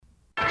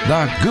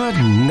The Good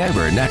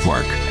Neighbor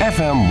Network,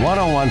 FM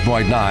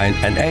 101.9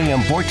 and AM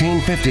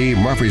 1450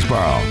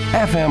 Murfreesboro,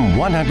 FM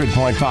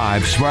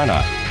 100.5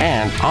 Smyrna,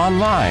 and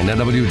online at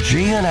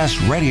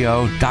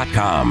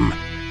WGNSradio.com.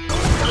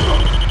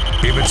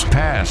 If it's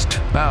passed,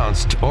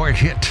 bounced, or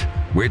hit,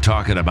 we're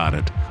talking about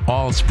it.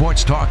 All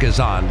Sports Talk is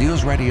on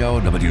News Radio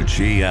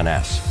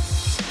WGNS.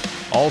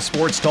 All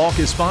Sports Talk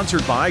is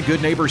sponsored by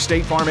Good Neighbor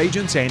State Farm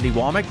agents Andy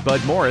Womack,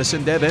 Bud Morris,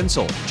 and Deb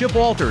Ensel. Chip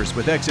Walters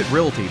with Exit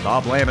Realty,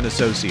 Bob Lamb and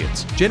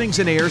Associates. Jennings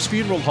and Ayers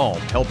Funeral Home,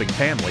 helping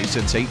families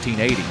since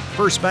 1880.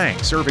 First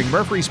Bank, serving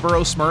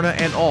Murfreesboro, Smyrna,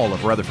 and all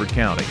of Rutherford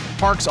County.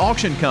 Parks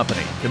Auction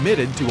Company,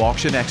 committed to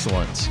auction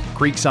excellence.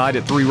 Creekside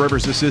at Three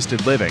Rivers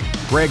Assisted Living.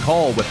 Greg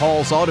Hall with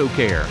Hall's Auto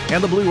Care.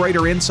 And the Blue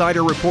Raider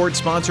Insider Report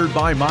sponsored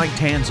by Mike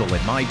Tanzel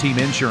at My Team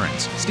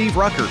Insurance. Steve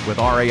Ruckert with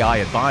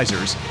RAI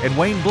Advisors. And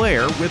Wayne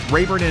Blair with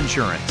Rayburn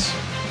Insurance.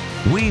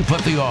 We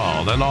put the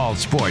all in all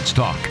sports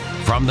talk.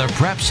 From the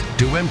Preps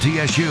to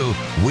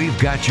MTSU, we've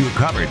got you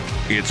covered.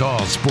 It's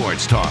All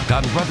Sports Talk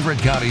on Rutherford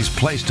County's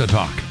Place to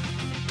Talk.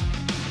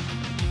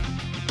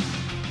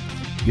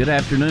 Good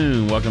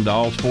afternoon. Welcome to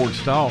All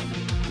Sports Talk,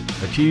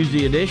 a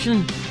Tuesday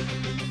edition.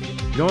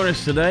 Join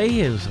us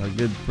today is our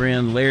good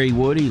friend Larry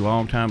Woody,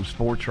 longtime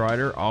sports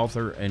writer,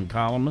 author, and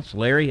columnist.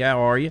 Larry, how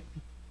are you?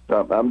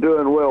 I'm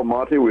doing well,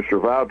 Monty. We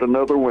survived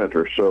another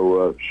winter,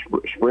 so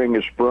spring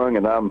has sprung,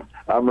 and I'm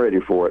ready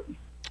for it.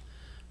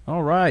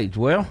 All right.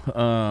 Well,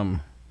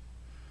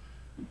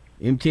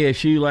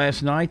 MTSU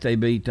last night, they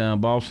beat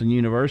Boston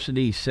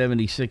University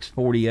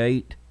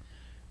 76-48.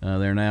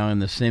 They're now in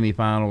the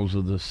semifinals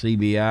of the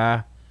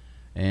CBI,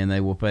 and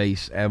they will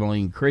face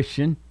Abilene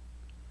Christian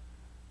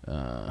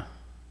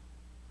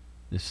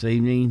this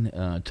evening.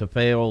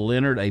 Tafel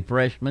Leonard, a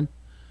freshman,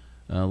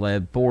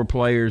 led 4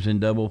 players in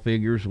double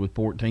figures with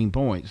 14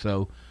 points.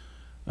 So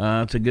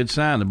it's a good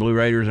sign. The Blue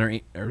Raiders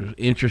are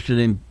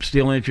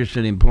still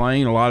interested in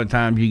playing. A lot of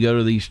times you go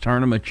to these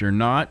tournaments, you're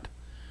not.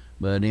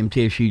 But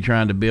MTSU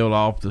trying to build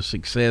off the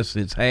success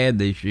it's had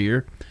this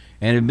year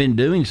and have been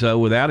doing so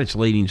without its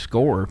leading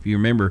scorer. If you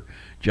remember,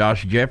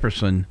 Josh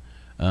Jefferson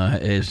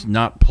has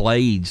not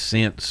played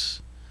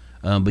since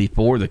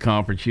before the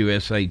Conference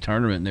USA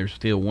tournament, and they're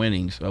still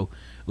winning. So,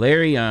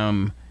 Larry,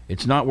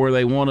 it's not where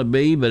they want to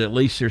be, but at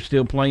least they're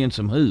still playing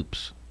some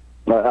hoops.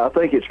 I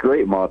think it's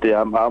great, Monty.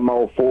 I'm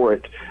all for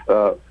it.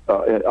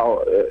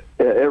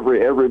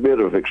 Every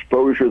bit of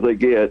exposure they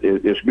get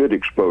is good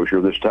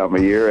exposure this time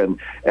of year, and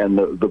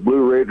the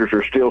Blue Raiders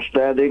are still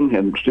standing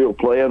and still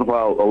playing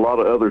while a lot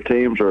of other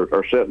teams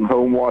are sitting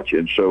home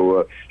watching.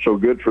 So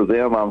good for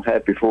them. I'm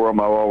happy for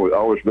them. I've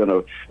always been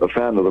a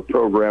fan of the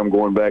program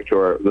going back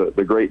to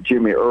the great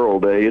Jimmy Earl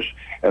days,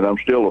 and I'm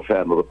still a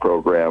fan of the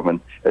program. And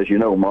as you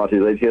know, Monty,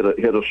 they've hit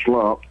a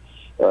slump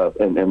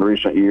in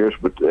recent years,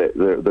 but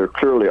they're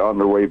clearly on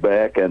their way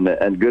back,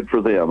 and good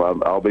for them.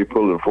 I'll be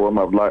pulling for them.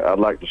 I'd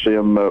like to see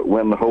them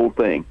win the whole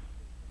thing.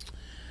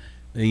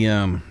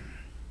 I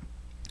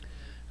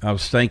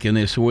was thinking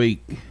this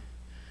week,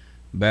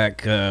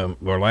 or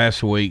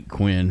last week,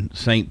 when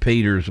St.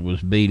 Peter's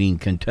was beating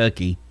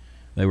Kentucky,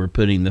 they were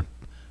putting the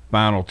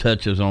final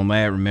touches on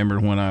that. Remember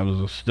when I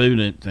was a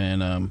student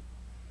and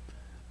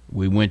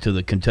we went to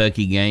the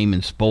Kentucky game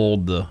and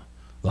spoiled the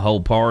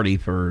whole party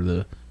for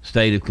the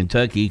state of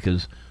Kentucky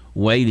because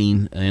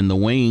waiting in the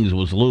wings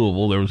was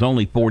Louisville. There was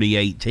only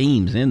 48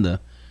 teams in the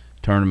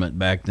tournament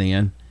back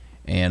then,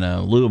 and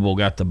Louisville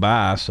got the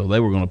bye, so they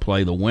were going to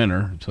play the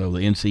winner. So the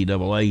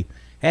NCAA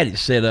had it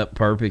set up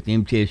perfect.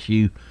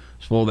 MTSU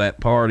spoiled that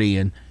party,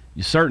 and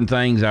certain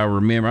things I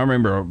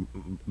remember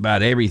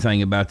about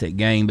everything about that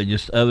game, but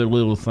just other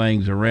little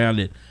things around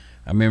it.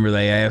 I remember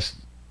they asked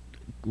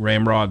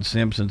Ramrod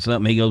Simpson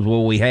something. He goes,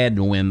 well, we had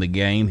to win the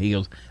game. He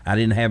goes, I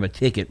didn't have a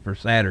ticket for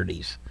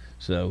Saturdays.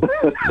 So,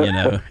 you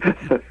know.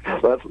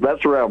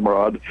 That's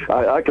Ramrod.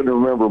 I can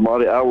remember,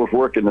 Monty, I was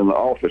working in the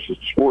office at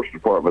the sports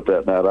department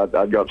that night.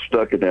 I got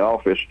stuck in the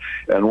office,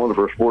 and one of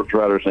our sports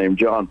writers named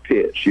John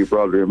Pitts, you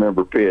probably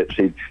remember Pitts,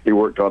 he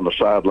worked on the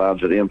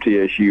sidelines at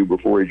MTSU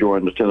before he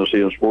joined the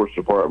Tennessean sports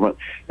department,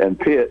 and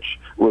Pitts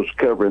was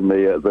covering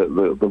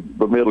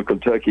the Middle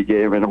Kentucky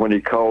game, and when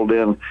he called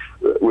in,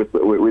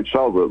 we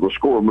saw the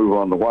score move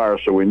on the wire,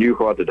 so we knew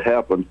what had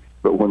happened.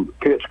 But when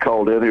Pitts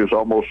called in, he was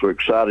almost so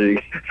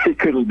excited he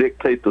couldn't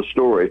dictate the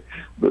story.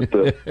 But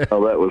that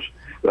was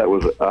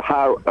a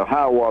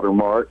high water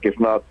mark, if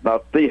not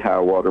the high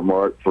water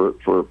mark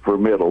for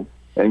Middle.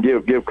 And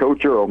give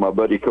Coach Earl, my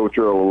buddy Coach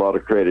Earl, a lot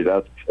of credit.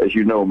 As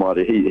you know,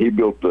 Monty, he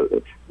helped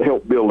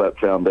build that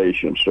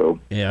foundation. So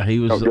yeah, he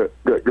was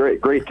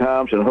great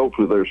times, and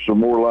hopefully there's some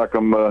more like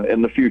them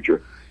in the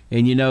future.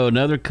 And you know,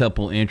 another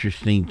couple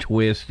interesting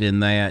twists in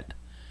that.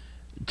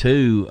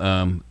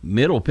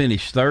 Middle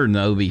finished third in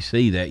the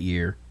OVC that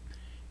year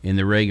in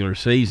the regular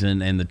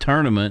season, and the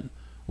tournament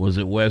was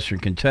at Western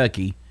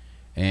Kentucky,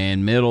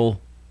 and Middle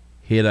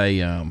hit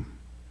a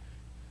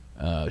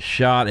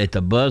shot at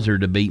the buzzer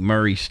to beat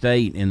Murray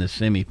State in the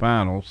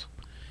semifinals,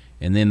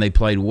 and then they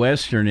played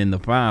Western in the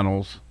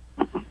finals,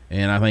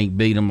 and I think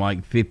beat them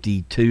like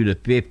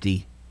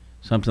 52-50,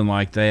 something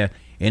like that.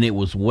 and it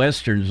was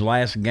Western's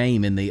last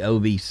game in the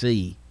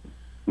OVC.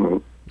 Mm-hmm.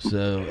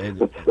 So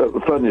a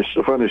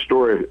funny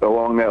story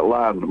along that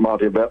line,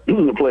 Monty, about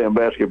playing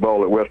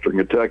basketball at Western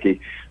Kentucky.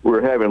 We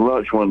were having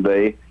lunch one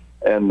day,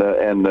 and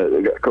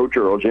Coach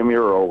Earl, Jimmy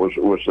Earl,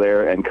 was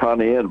there, and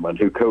Connie Inman,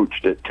 who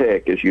coached at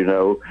Tech, as you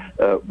know,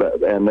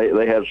 and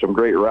they had some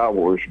great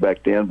rivalries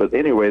back then. But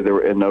anyway, they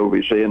were in the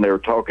OVC, and they were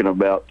talking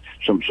about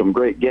some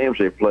great games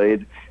they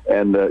played.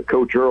 And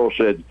Coach Earl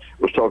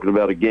was talking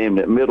about a game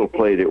that Middle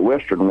played at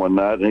Western one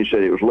night, and he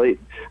said it was late,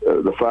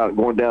 the final,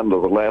 going down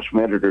to the last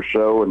minute or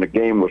so, and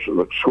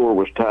the score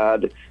was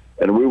tied,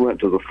 and we went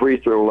to the free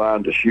throw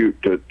line to shoot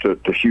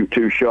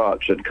two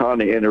shots, and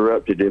Connie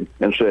interrupted him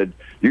and said,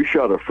 "You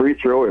shot a free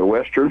throw at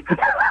Western?"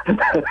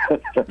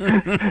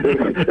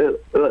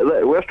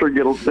 Western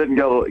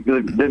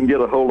didn't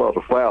get a whole lot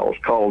of fouls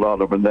called on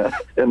them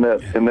in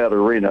that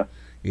arena.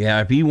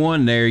 Yeah, if you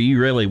won there, you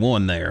really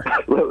won there.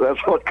 That's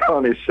what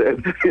Connie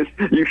said.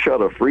 You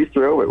shot a free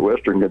throw at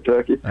Western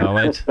Kentucky.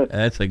 Oh,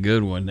 that's a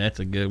good one.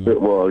 That's a good one.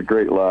 It was a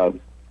great line.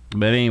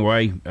 But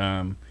anyway,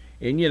 and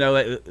you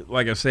know,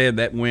 like I said,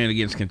 that win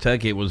against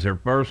Kentucky, it was their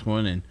first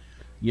one, and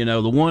you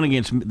know, the one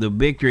against the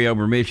victory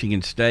over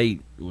Michigan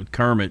State with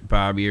Kermit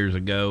 5 years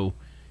ago.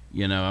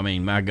 You know, I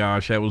mean, my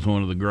gosh, that was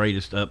one of the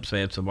greatest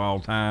upsets of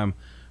all time.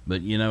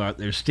 But you know,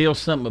 there's still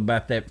something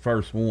about that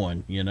first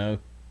one. You know.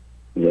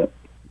 Yeah.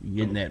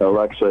 Getting that.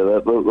 Like I say,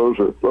 those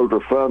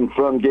are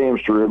fun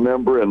games to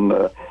remember, and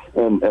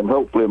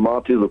hopefully,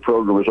 Monty, the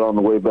program is on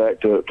the way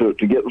back to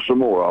getting some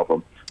more of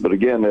them. But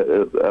again,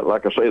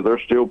 like I say, they're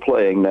still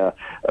playing now.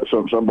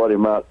 Somebody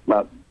might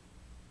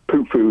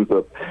poo-poo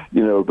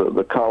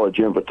the college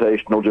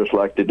invitational just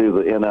like they do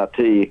the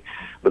NIT.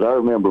 But I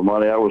remember,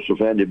 Monty, I was the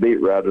Vandy beat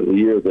writer the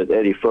year that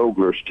Eddie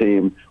Fogler's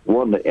team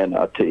won the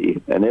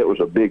NIT, and it was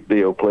a big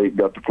deal.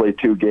 Got to play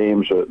 2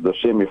 games, the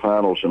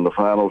semifinals and the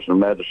finals in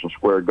Madison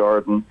Square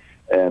Garden.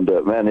 And,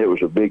 man, it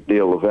was a big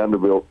deal. The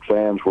Vanderbilt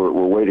fans were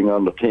waiting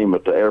on the team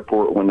at the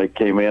airport when they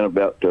came in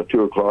about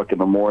 2 o'clock in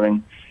the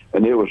morning.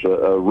 And it was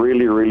a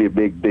really, really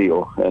big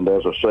deal. And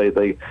as I say,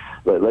 they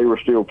were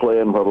still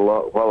playing while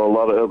a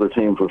lot of other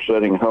teams were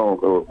sitting home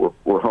or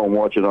were home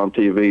watching on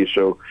TV.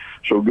 So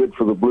good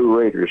for the Blue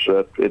Raiders.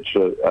 It's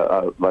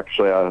like I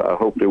say, I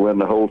hope they win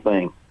the whole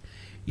thing.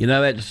 You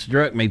know, that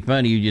struck me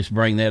funny you just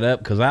bring that up,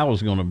 because I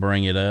was going to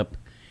bring it up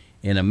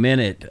in a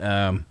minute.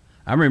 I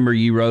remember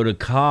you wrote a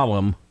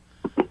column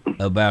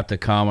about the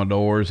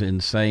Commodores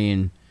and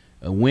saying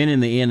winning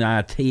the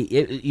NIT.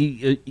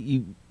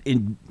 You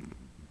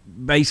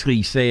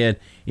basically said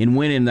in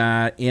winning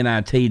the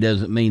NIT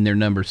doesn't mean they're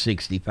number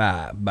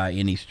 65 by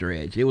any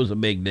stretch. It was a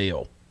big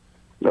deal.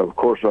 Of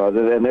course, and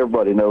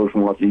everybody knows,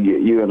 once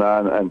you and I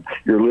and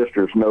your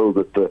listeners know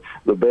that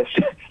the best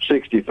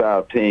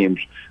 65 teams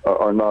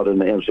are not in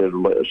the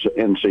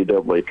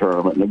NCAA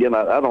tournament. And again,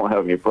 I don't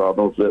have any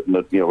problems letting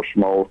the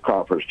small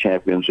conference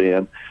champions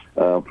in.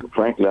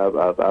 Frankly,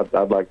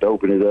 I'd like to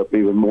open it up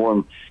even more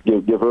and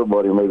give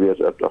everybody maybe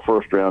a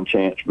first round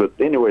chance. But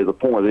anyway, the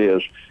point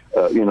is,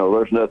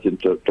 there's nothing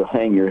to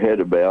hang your head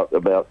about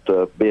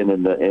being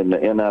in the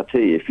NIT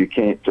if you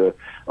can't,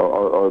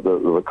 or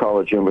the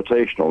college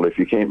invitational. If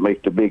you can't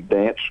make the big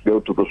dance, go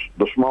to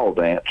the small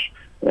dance.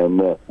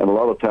 And a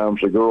lot of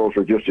times the girls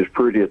are just as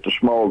pretty at the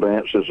small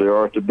dance as they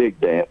are at the big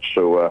dance.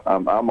 So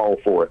I'm all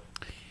for it.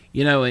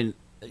 You know, and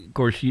of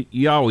course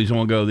you always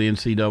want to go to the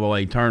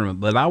NCAA tournament,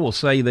 but I will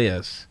say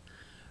this: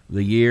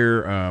 the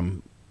year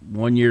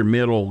 1 year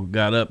Middle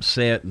got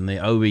upset in the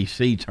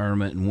OVC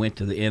tournament and went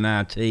to the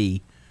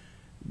NIT.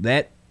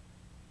 That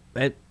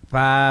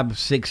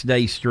 5-6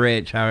 day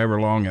stretch, however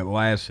long it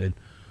lasted,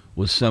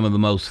 was some of the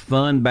most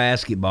fun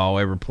basketball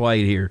ever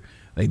played here.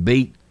 They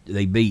beat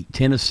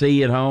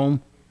Tennessee at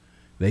home,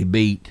 they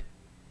beat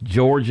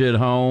Georgia at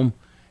home,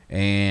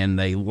 and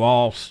they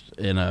lost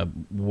in a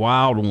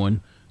wild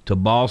one to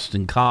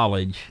Boston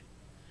College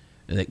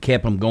that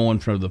kept them going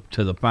to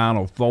the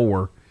Final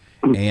Four.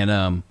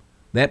 And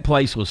that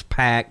place was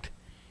packed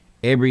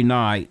every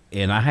night.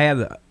 And I had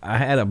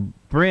a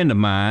friend of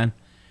mine.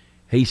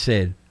 He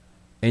said,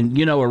 and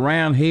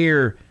around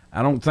here,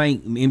 I don't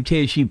think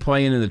MTSU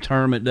playing in the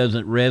tournament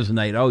doesn't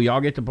resonate. Oh,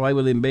 y'all get to play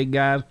with them big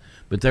guys?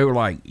 But they were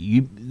like,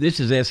 this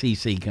is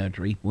SEC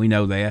country. We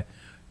know that.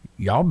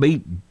 Y'all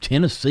beat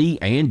Tennessee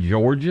and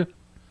Georgia?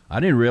 I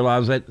didn't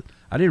realize that.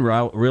 I didn't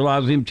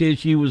realize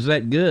MTSU was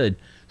that good.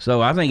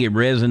 So I think it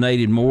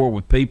resonated more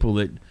with people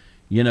that,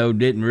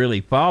 didn't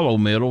really follow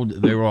Middle.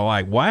 They were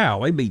like, wow,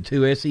 they beat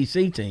 2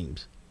 SEC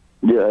teams.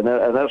 Yeah,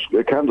 and that's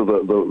kind of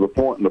the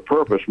point and the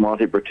purpose,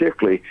 Monty,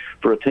 particularly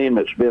for a team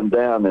that's been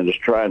down and is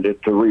trying to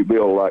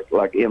rebuild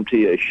like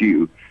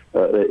MTSU.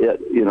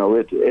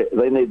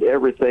 They need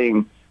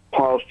everything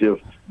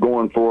positive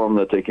going for them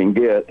that they can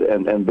get,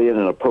 and being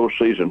in a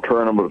postseason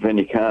tournament of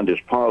any kind is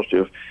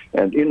positive.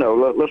 And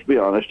let's be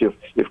honest,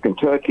 if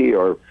Kentucky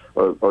or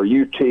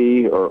UT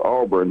or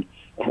Auburn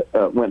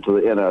went to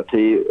the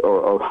NIT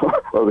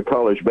or the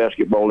College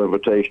Basketball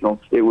Invitational,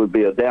 it would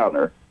be a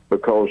downer.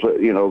 because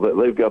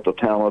they've got the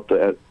talent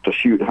to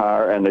shoot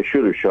higher, and they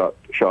should have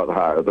shot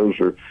higher. Those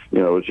are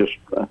it's just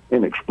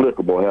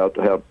inexplicable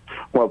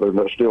why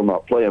they're still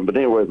not playing. But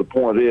anyway, the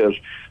point is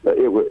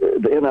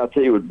the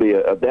NIT would be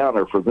a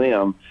downer for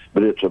them,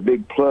 but it's a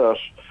big plus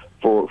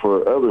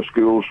for other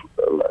schools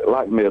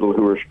like Middle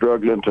who are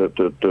struggling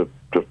to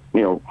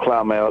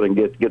climb out and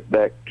get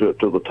back to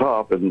the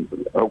top, and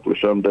hopefully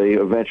someday,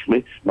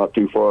 eventually, not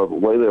too far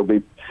away, they'll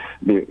be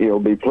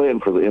playing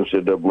for the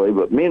NCAA.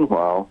 But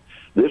meanwhile,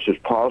 this is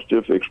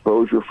positive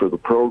exposure for the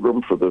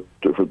program, for the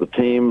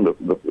team.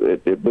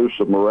 It boosts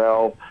the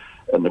morale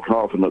and the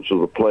confidence of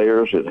the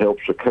players. It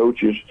helps the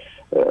coaches.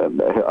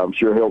 I'm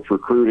sure helps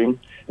recruiting,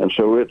 and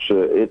so it's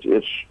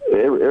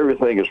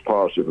everything is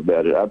positive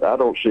about it. I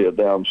don't see a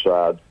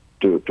downside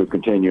to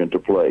continuing to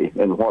play,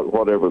 and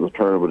whatever the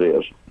tournament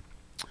is.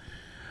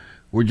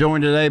 We're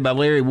joined today by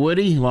Larry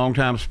Woody,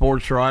 longtime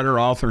sports writer,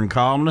 author, and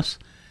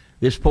columnist.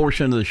 This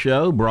portion of the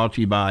show brought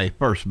to you by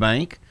First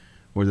Bank,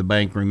 where the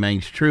bank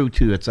remains true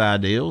to its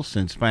ideals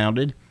since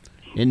founded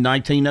in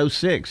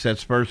 1906.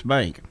 That's First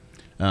Bank.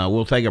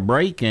 We'll take a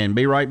break and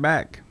be right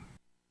back.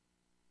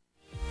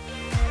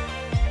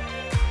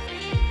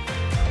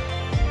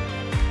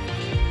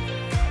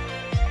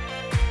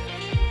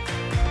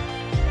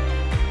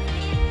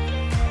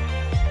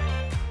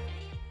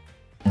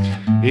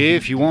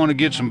 If you want to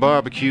get some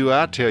barbecue,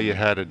 I'll tell you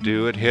how to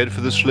do it. Head for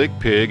the Slick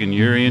Pig and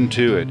you're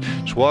into it.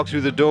 Just walk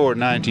through the door at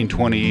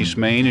 1920 East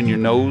Main and your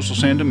nose will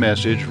send a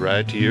message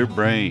right to your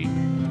brain.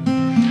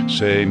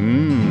 Say,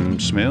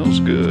 smells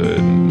good.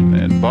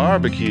 And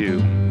barbecue.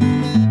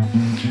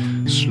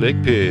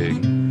 Slick Pig.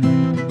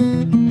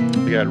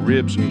 We got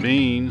ribs and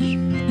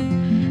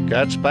beans.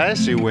 Got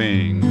spicy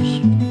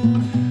wings.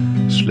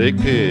 Slick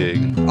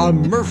Pig. A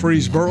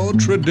Murfreesboro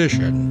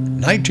tradition.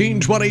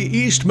 1920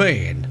 East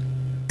Main.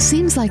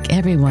 Seems like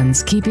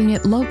everyone's keeping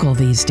it local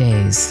these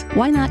days.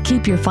 Why not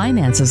keep your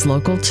finances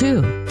local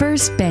too?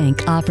 First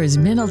Bank offers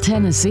Middle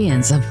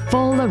Tennesseans a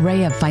full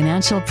array of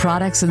financial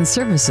products and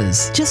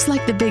services, just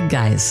like the big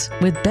guys,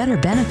 with better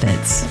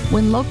benefits.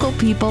 When local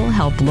people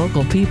help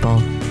local people,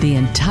 the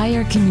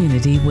entire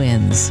community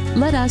wins.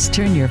 Let us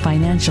turn your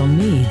financial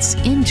needs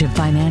into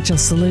financial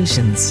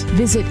solutions.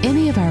 Visit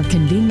any of our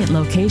convenient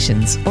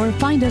locations or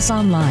find us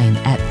online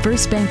at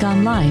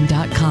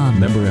firstbankonline.com.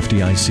 Member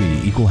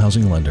FDIC, Equal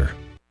Housing Lender.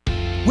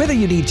 Whether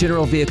you need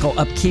general vehicle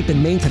upkeep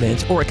and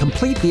maintenance or a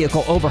complete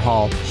vehicle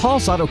overhaul,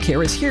 Hall's Auto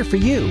Care is here for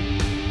you.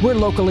 We're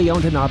locally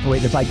owned and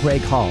operated by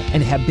Greg Hall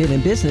and have been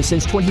in business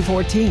since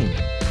 2014.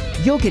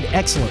 You'll get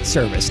excellent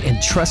service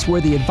and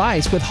trustworthy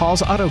advice with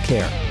Hall's Auto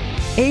Care.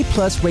 A+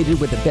 rated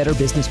with the Better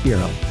Business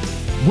Bureau.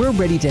 We're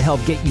ready to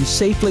help get you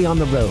safely on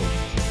the road.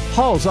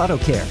 Hall's Auto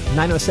Care,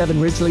 907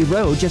 Ridgely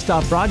Road, just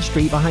off Broad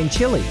Street behind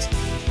Chili's.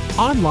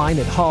 Online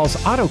at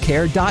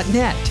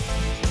hallsautocare.net.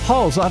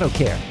 Hall's Auto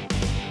Care.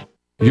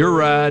 Your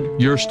ride,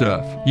 your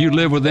stuff. You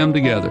live with them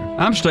together.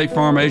 I'm State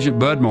Farm Agent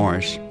Bud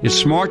Morris. It's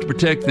smart to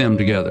protect them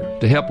together,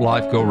 to help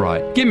life go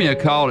right. Give me a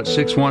call at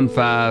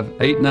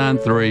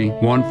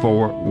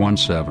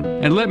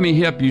 615-893-1417. And let me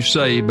help you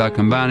save by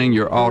combining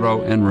your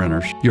auto and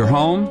renters. Your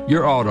home,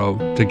 your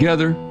auto,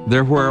 together,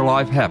 they're where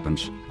life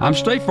happens. I'm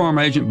State Farm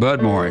Agent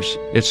Bud Morris.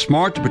 It's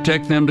smart to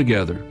protect them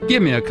together.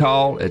 Give me a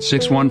call at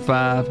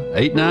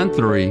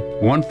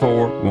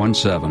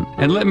 615-893-1417.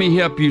 And let me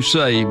help you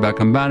save by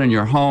combining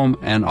your home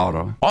and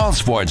auto. All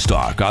Sports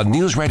Talk on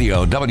News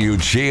Radio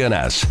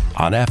WGNS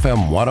on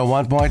FM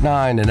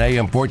 101.9 and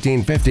AM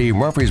 1450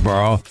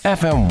 Murfreesboro,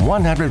 FM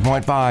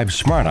 100.5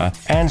 Smyrna,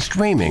 and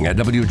streaming at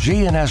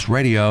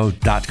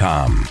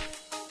WGNSradio.com.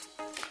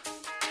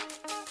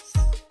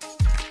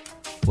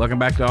 Welcome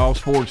back to All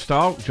Sports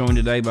Talk, joined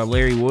today by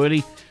Larry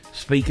Woody.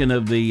 Speaking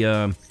of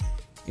the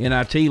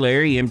NIT,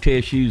 Larry,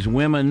 MTSU's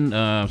women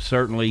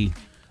certainly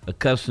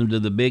accustomed to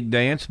the big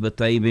dance, but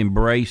they've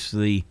embraced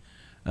the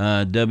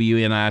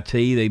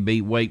WNIT. They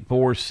beat Wake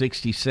Forest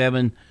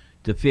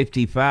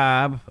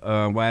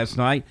 67-55 last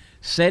night,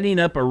 setting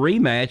up a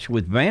rematch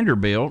with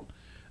Vanderbilt.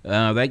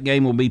 That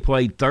game will be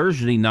played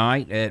Thursday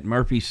night at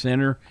Murphy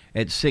Center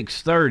at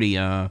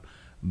 6:30.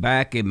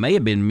 Back, it may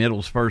have been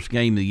Middle's first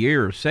game of the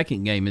year or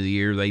second game of the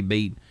year, they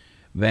beat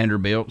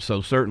Vanderbilt. So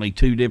certainly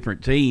two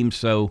different teams.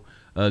 So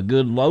a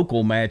good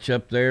local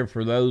matchup there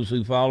for those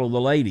who follow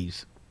the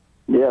ladies.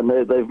 Yeah, and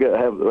they've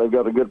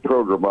got a good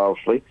program,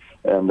 obviously,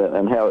 and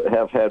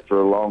have had for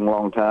a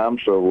long time.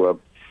 So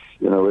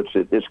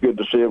it's good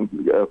to see them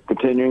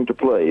continuing to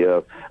play.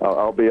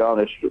 I'll be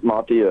honest,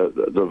 Monty,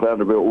 the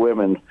Vanderbilt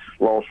women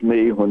lost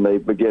me when they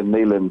began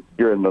kneeling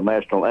during the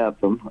national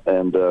anthem,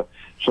 and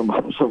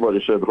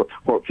somebody said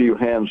what few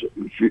fans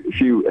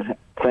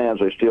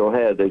they still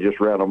had, they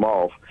just ran them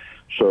off.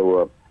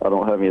 So I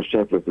don't have any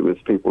sympathy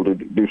with people who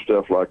do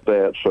stuff like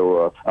that.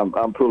 So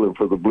I'm pulling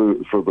for the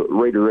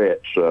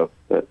Raiderettes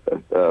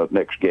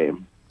next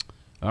game.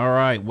 All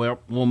right. Well,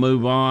 we'll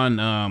move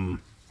on.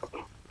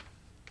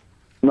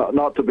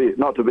 Not to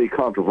be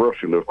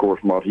controversial, of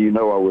course, Monty. You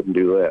know I wouldn't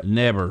do that.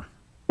 Never.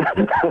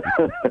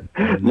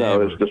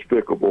 No, it's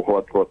despicable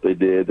what they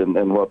did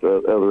and what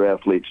the other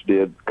athletes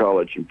did,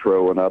 college and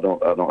pro, and I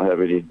don't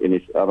have any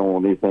I don't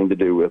want anything to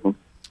do with them.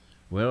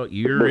 Well,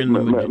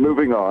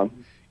 moving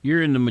on.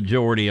 You're in the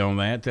majority on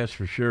that. That's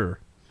for sure.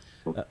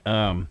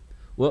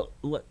 Well,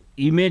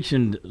 you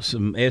mentioned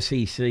some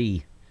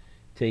SEC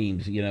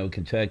teams.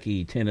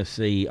 Kentucky,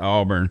 Tennessee,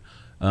 Auburn.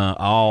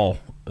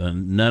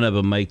 None of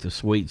them make the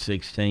Sweet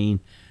 16.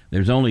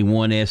 There's only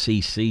one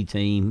SEC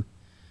team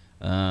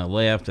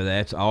left.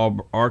 That's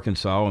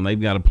Arkansas, and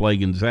they've got to play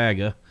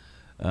Gonzaga.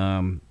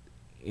 And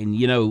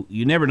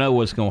you never know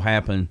what's going to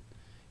happen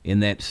in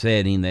that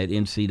setting, that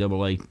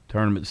NCAA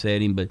tournament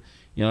setting. But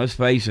let's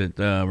face it,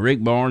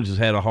 Rick Barnes has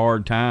had a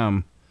hard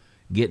time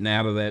getting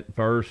out of that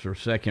first or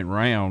second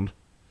round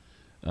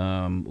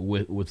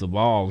with the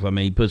Vols. I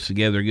mean, he puts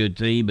together a good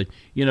team, but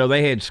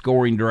they had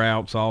scoring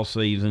droughts all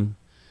season.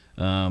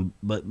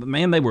 But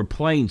man, they were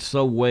playing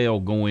so well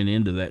going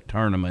into that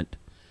tournament.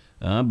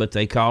 But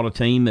they caught a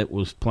team that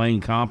was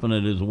playing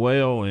competent as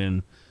well,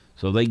 and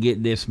so they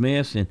get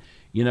dismissed. And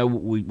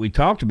we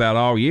talked about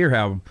all year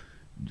how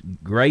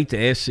great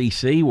the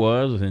SEC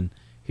was, and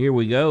here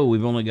we go.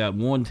 We've only got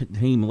one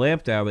team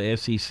left out of the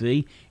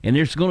SEC, and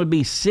there's going to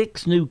be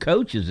 6 new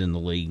coaches in the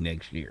league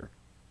next year.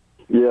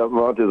 Yeah,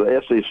 Monty,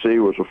 the SEC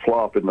was a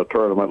flop in the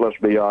tournament, let's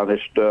be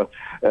honest.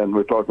 And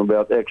we're talking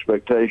about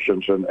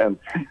expectations, and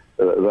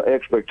the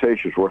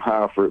expectations were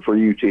high for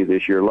UT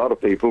this year. A lot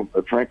of people,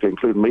 frankly,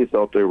 including me,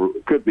 thought they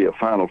could be a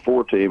Final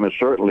Four team, and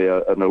certainly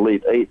an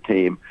Elite Eight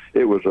team.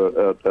 It was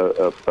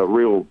a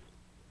real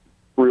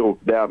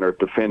downer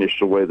to finish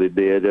the way they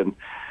did. And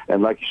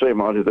like you say,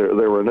 Monty, they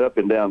were an up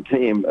and down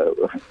team.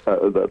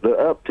 The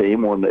up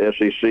team won the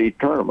SEC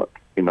tournament,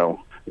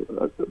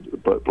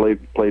 but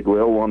played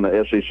well, won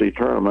the SEC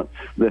tournament.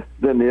 Then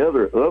the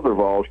other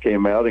Vols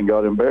came out and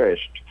got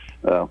embarrassed.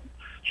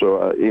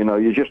 So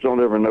you just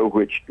don't ever know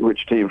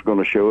which team's going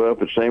to show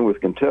up. It's same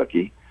with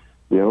Kentucky,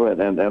 and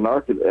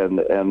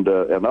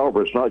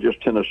Auburn. It's not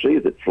just Tennessee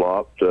that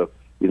flopped. The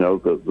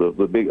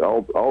big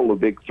all the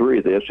big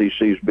three, the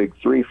SEC's big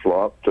three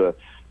flopped.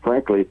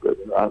 Frankly,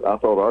 I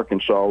thought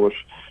Arkansas was,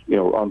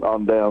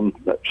 on down,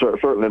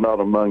 certainly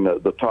not among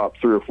the top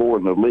 3 or 4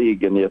 in the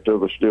league, and yet they're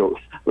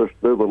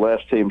the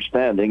last team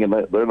standing, and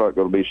they're not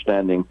going to be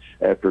standing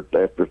after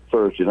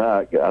Thursday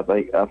night. I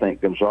think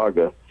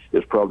Gonzaga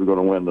is probably going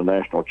to win the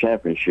national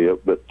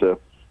championship, but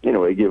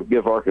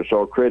give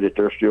Arkansas credit,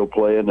 they're still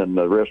playing, and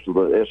the rest of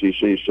the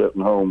SEC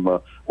sitting home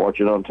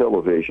watching on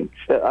television.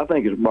 I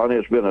think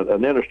it's been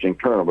an interesting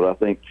tournament. I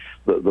think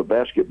the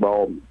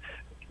basketball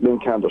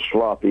been kind of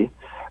sloppy.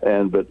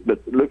 But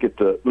look at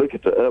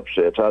the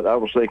upsets. I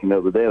was thinking the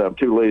other day, and I'm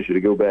too lazy to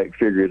go back and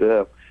figure it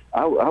out.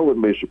 I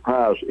wouldn't be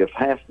surprised if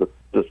half the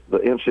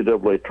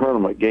NCAA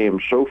tournament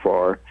games so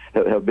far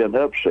have been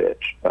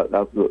upsets.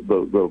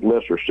 The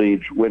lesser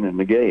seeds winning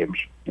the games.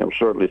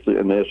 Certainly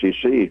in the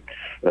SEC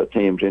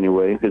teams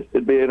anyway.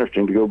 It'd be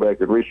interesting to go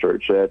back and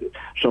research that.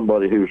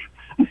 Somebody who's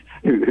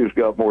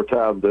got more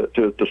time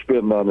to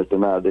spend on it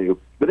than I do.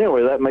 But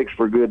anyway, that makes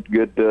for good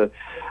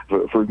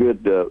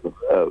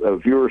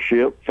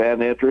viewership,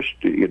 fan interest.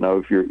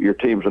 If your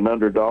team's an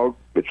underdog,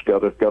 it's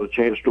got a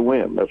chance to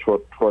win. That's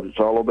what it's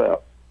all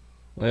about.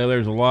 Well,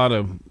 there's a lot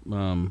of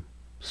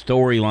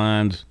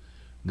storylines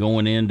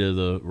going into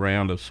the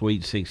round of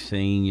Sweet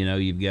 16.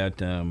 You've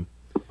got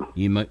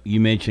you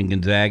mentioned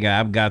Gonzaga.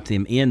 I've got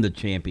them in the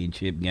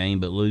championship game,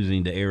 but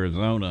losing to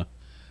Arizona.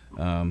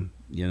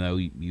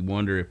 You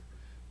wonder if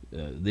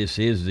this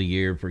is the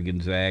year for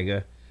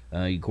Gonzaga.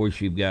 Of course,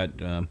 you've got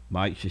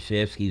Mike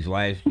Krzyzewski's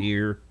last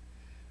year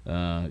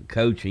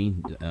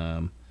coaching.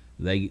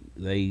 They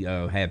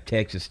have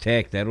Texas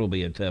Tech. That'll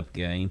be a tough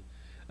game.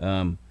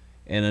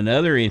 And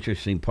another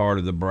interesting part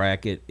of the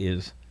bracket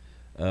is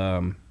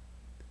Iowa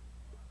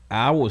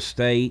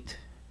State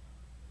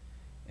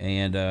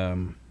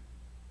and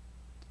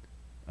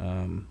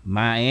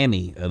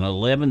Miami, an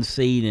 11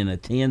 seed and a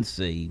 10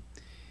 seed.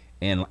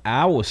 And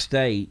Iowa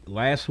State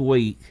last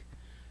week,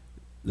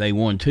 they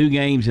won 2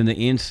 games in the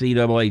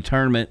NCAA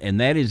tournament,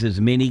 and that is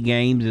as many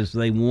games as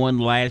they won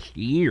last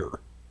year.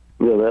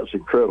 Yeah, that's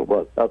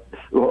incredible. I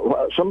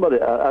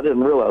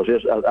didn't realize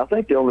this. I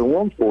think they only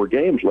won 4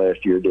 games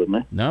last year, didn't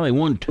they? No, they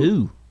won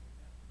 2.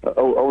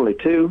 Only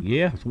 2?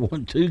 Yeah,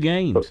 won 2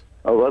 games.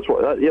 Oh, that's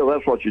what. Yeah,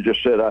 that's what you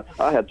just said. I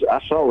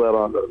saw that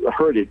I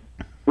heard it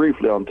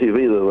briefly on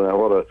TV.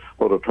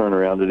 What a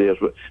turnaround it is.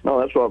 But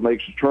no, that's what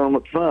makes the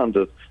tournament fun.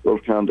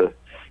 Those kind of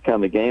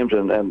games,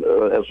 and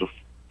as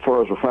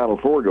far as the Final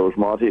Four goes,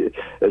 Monty,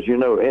 as you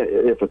know,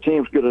 if a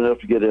team's good enough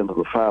to get into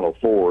the Final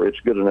Four, it's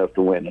good enough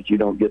to win it. You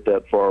don't get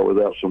that far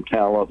without some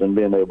talent and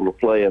being able to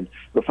play. And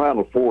the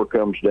Final Four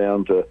comes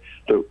down to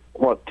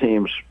what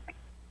teams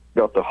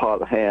got the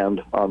hot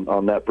hand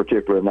on that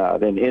particular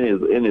night. And any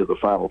of the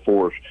Final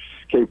Fours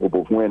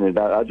capable of winning.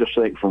 I just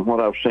think from what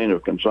I've seen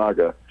of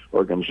Gonzaga,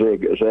 or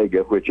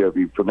Gonzaga, whichever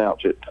you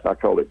pronounce it, I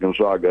call it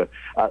Gonzaga.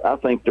 I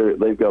think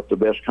they've got the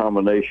best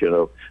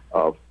combination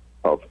of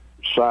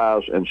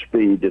size and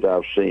speed that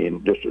I've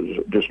seen.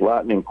 Just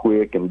lightning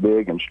quick and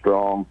big and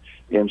strong,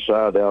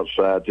 inside,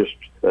 outside. Just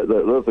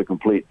they're the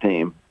complete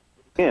team.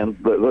 And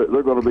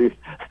they're going to be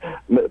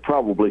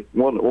probably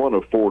one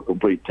of 4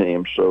 complete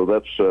teams. So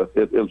that's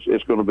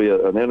it's going to be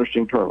an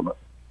interesting tournament.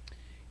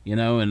 You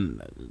know,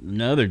 and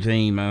another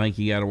team I think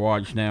you got to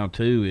watch now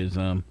too is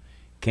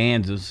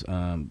Kansas.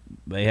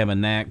 They have a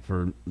knack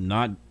for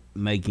not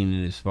making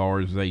it as far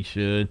as they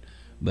should,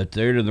 but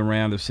they're to the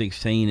round of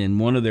 16, and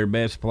one of their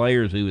best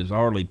players, who has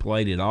hardly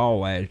played at all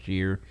last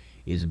year,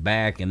 is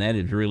back, and that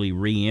has really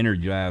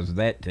re-energized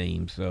that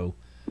team. So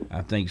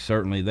I think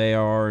certainly they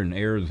are, and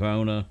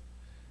Arizona.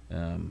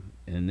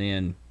 And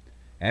then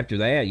after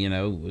that, you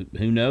know,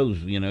 who knows?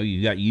 You know,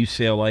 you got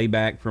UCLA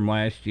back from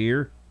last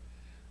year.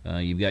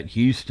 You've got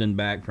Houston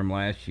back from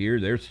last year.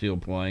 They're still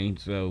playing.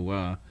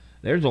 So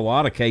there's a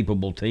lot of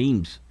capable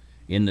teams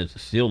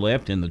still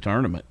left in the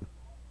tournament.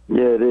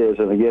 Yeah, it is.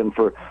 And again,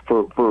 for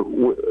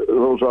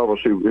those of us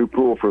who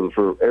pull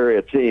for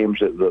area teams,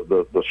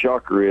 the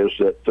shocker is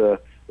that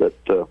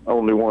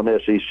only one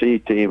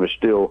SEC team is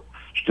still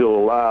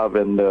alive,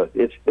 and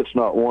it's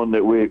not one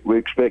that we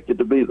expected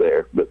to be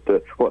there. But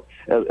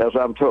as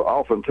I'm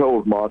often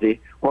told,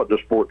 Monty, what do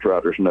sports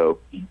writers know?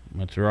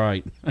 That's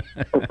right.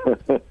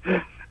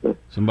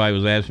 Somebody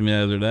was asking me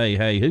the other day,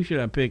 hey, who should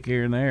I pick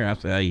here and there? I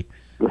said, hey,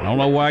 I don't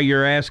know why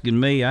you're asking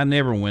me. I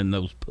never win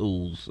those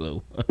pools.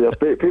 So yeah,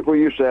 people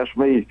used to ask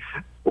me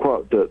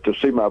to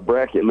see my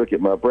bracket, look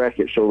at my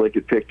bracket, so they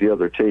could pick the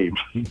other teams.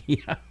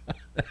 Yeah.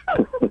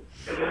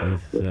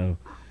 So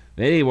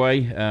anyway,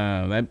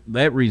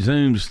 that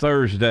resumes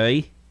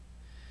Thursday,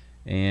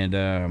 and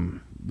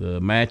the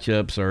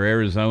matchups are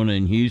Arizona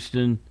and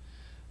Houston,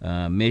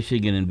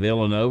 Michigan and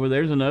Villanova.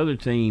 There's another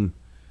team,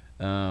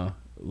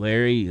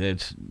 Larry,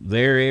 that's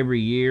there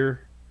every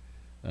year,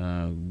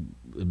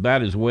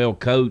 about as well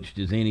coached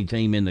as any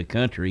team in the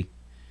country,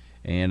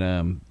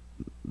 and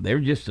they're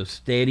just a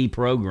steady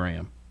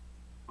program.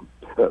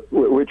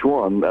 Which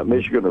one,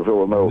 Michigan or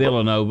Villanova?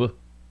 Villanova.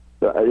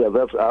 Yeah,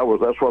 that's what I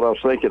was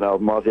thinking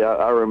of, Monty.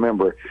 I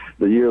remember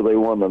the year they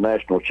won the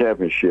national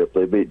championship.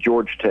 They beat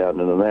Georgetown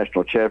in the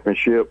national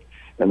championship,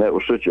 and that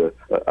was such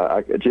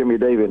Jimmy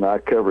Davey and I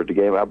covered the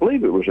game. I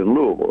believe it was in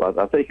Louisville.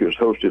 I think it was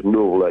hosted in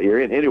Louisville that year.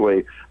 And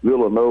anyway,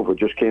 Villanova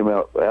just came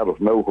out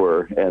of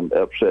nowhere and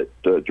upset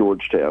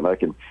Georgetown. I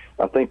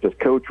think the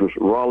coach was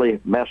Raleigh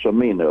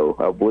Massimino,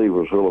 I believe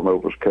was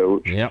Villanova's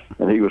coach. Yep.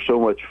 And he was so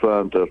much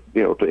fun to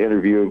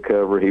interview and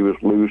cover. He was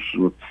loose,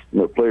 and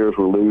the players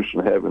were loose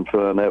and having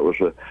fun. That was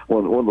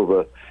one of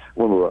the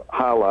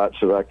highlights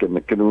that I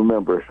can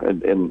remember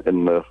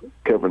in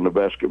covering the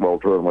basketball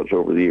tournaments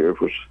over the years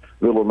was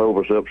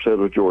Villanova's upset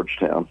of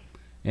Georgetown.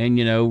 And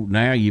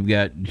now you've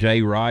got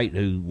Jay Wright,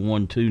 who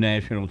won 2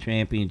 national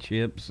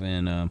championships,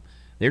 and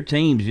their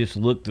teams just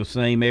look the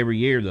same every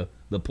year.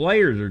 The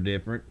players are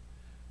different,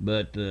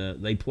 but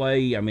they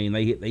play. I mean,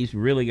 they've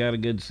really got a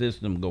good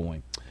system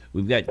going.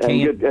 We've got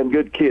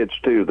good kids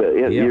too.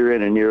 Year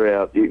in and year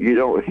out, you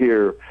don't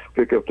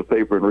pick up the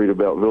paper and read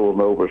about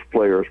Villanova's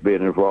players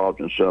being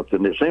involved in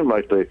something. It seems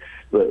like they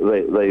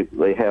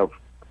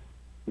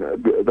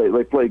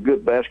play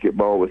good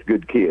basketball with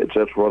good kids.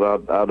 That's what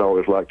I'd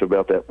always liked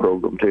about that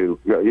program too.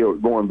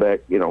 Going back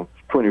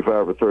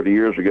 25 or 30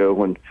 years ago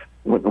when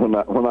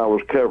I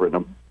was covering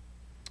them.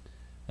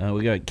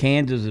 We got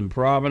Kansas and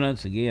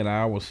Providence, again,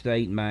 Iowa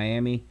State and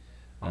Miami,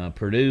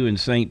 Purdue and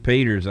St.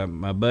 Peter's.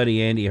 My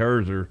buddy Andy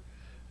Herzer,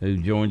 who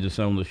joins us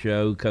on the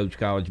show, coached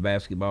college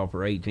basketball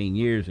for 18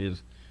 years.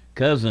 His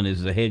cousin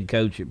is the head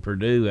coach at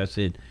Purdue. I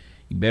said,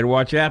 you better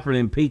watch out for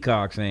them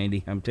Peacocks,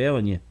 Andy. I'm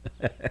telling you.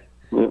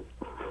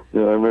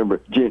 Yeah, I remember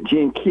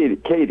Gene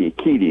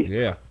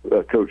Keady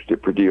coached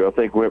at Purdue. I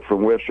think went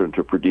from Western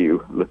to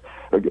Purdue.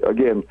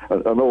 Again,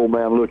 an old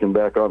man looking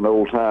back on the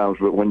old times,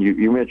 but when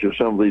you mention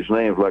some of these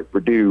names like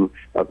Purdue,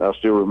 I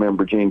still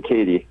remember Gene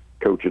Keady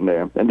coaching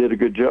there and did a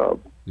good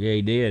job. Yeah,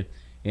 he did.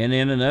 And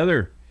then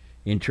another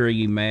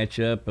intriguing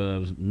matchup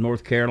of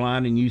North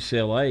Carolina and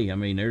UCLA. I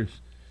mean, there's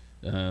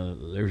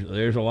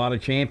a lot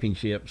of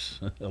championships,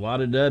 a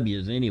lot of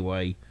W's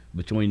anyway,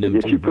 between them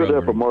two programs. If you put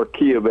up a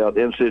marquee about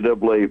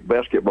NCAA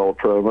basketball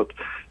tournaments,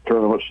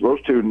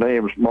 those two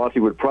names, Monty,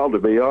 would probably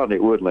be on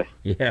it, wouldn't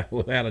he? Yeah,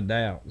 without a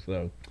doubt.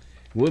 So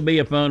it would be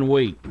a fun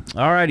week.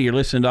 All righty, you're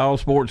listening to All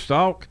Sports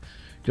Talk.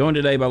 Joined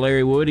today by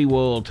Larry Woody.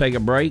 We'll take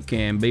a break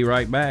and be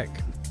right back.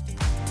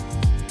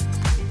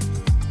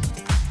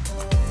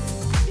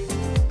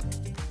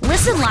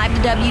 Listen live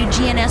to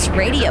WGNS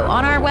Radio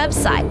on our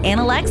website and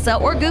Alexa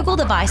or Google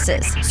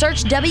devices.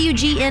 Search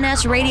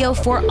WGNS Radio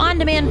for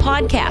on-demand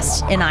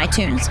podcasts in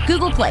iTunes,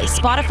 Google Play,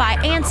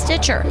 Spotify, and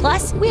Stitcher.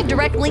 Plus, we have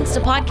direct links to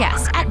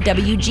podcasts at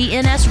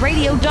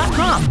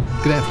WGNSradio.com.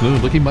 Good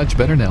afternoon. Looking much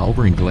better now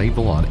over in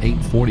Gladeville on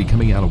 840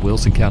 coming out of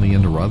Wilson County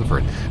into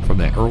Rutherford from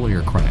that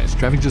earlier crash.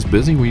 Traffic just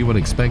busy where you would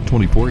expect.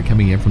 24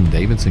 coming in from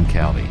Davidson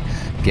County.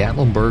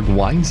 Gatlinburg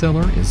Wine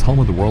Cellar is home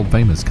of the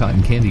world-famous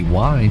cotton candy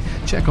wine.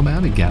 Check them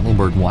out at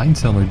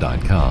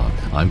GatlinburgWineCellar.com.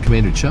 I'm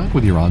Commander Chuck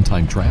with your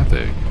on-time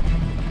traffic.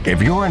 If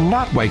you're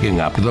not waking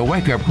up to the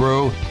Wake Up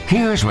Crew,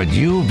 here's what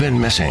you've been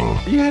missing.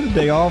 You had a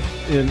day off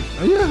in...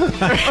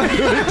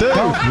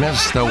 Don't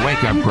miss the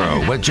Wake Up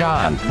Crew with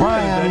John,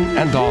 Brian,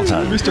 and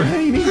Dalton. Mr.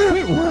 Haney,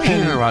 quit running.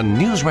 Here on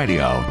News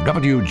Radio,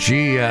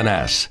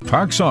 WGNS.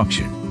 Parks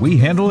Auction. We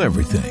handle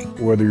everything.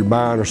 Whether you're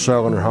buying or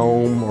selling a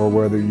home or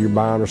whether you're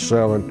buying or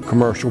selling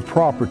commercial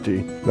property,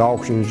 the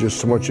auction is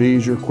just so much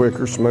easier,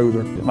 quicker,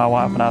 smoother. My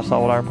wife and I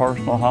sold our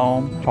personal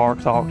home.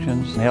 Parks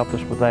Auctions helped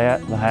us with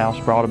that. The house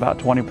brought about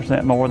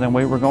 20% more than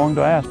we were going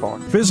to ask for.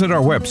 Visit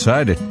our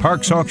website at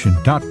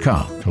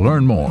parksauction.com to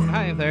learn more.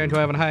 Hi there,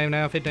 12 and a half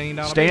now,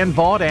 $15. Stan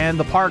Vaught and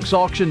the Parks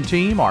Auction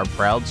team are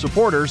proud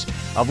supporters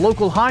of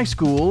local high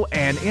school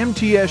and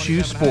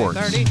MTSU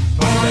sports.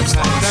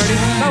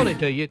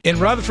 In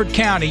Rutherford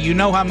County, you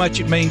know how much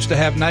it means to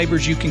have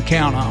neighbors you can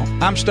count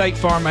on. I'm State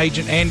Farm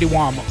Agent Andy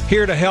Wommel,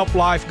 here to help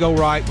life go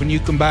right when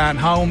you combine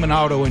home and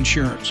auto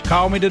insurance.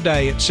 Call me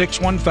today at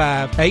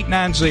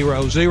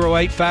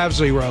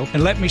 615-890-0850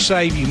 and let me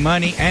save you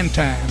money and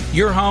time.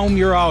 Your home,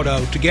 your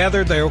auto,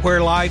 together they're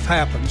where life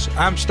happens.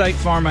 I'm State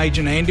Farm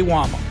Agent Andy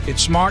Wommel.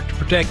 It's smart to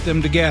protect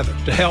them together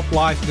to help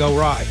life go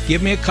right.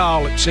 Give me a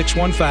call at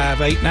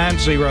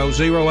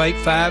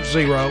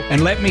 615-890-0850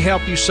 and let me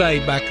help you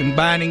save by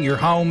combining your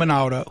home and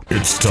auto.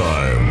 It's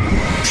time.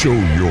 Show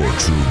your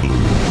true blue.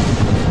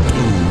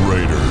 Blue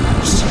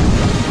Raiders.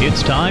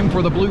 It's time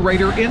for the Blue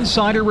Raider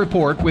Insider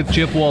Report with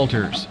Chip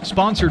Walters,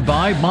 sponsored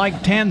by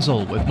Mike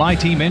Tanzel with My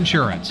Team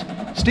Insurance,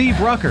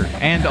 Steve Rucker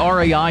and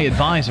RAI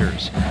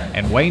Advisors,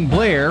 and Wayne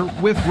Blair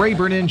with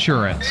Rayburn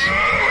Insurance.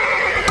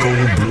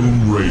 Go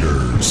Blue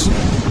Raiders.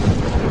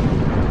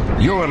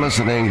 You're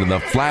listening to the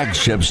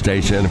flagship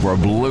station for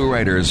Blue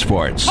Raiders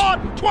sports. On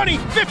 20,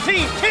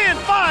 15, 10,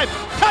 5,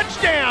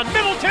 touchdown,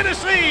 Middle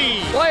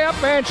Tennessee. Play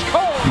up and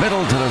score.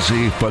 Middle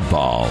Tennessee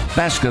football,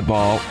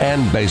 basketball,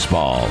 and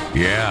baseball.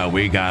 Yeah,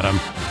 we got them.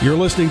 You're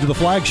listening to the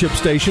flagship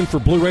station for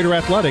Blue Raider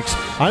Athletics.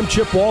 I'm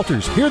Chip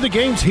Walters. Hear the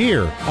games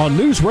here on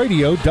News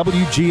Radio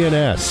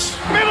WGNS.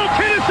 Middle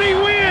Tennessee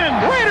win.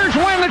 Raiders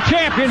win the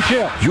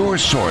championship. Your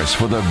source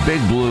for the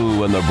Big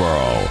Blue and the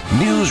Borough.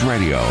 News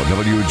Radio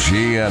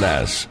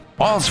WGNS.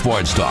 All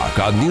sports talk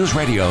on News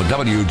Radio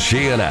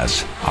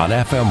WGNS on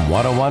FM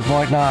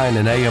 101.9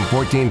 and AM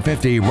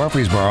 1450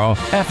 Murfreesboro,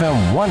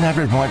 FM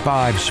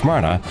 100.5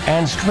 Smyrna,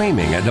 and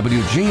streaming at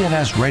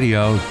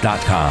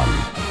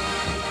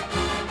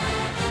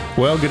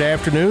WGNSradio.com. Well, good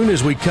afternoon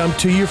as we come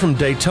to you from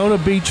Daytona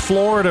Beach,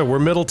 Florida, where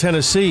Middle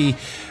Tennessee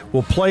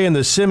will play in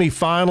the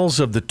semifinals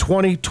of the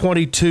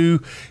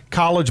 2022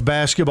 College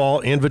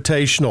Basketball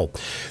Invitational.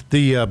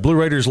 The Blue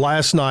Raiders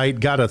last night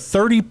got a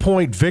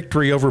 30-point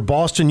victory over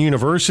Boston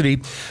University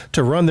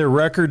to run their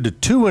record to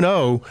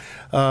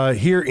 2-0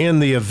 here in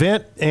the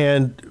event,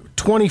 and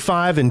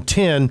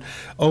 25-10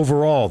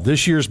 overall.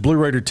 This year's Blue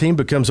Raider team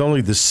becomes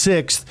only the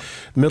 6th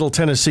Middle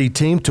Tennessee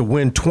team to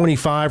win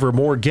 25 or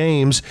more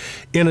games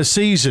in a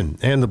season.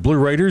 And the Blue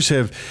Raiders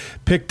have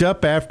picked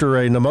up after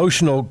an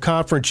emotional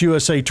Conference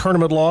USA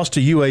tournament loss to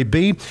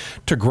UAB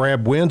to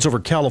grab wins over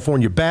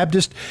California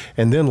Baptist,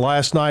 and then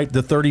last night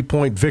the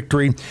 30-point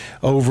victory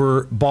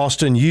over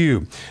Boston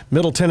U.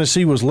 Middle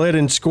Tennessee was led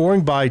in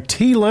scoring by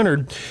T.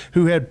 Leonard,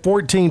 who had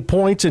 14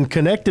 points and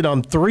connected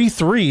on 3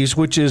 threes,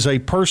 which is a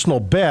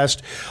personal best.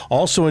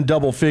 Also in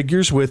double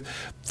figures with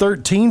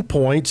 13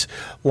 points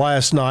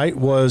last night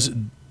was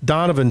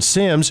Donovan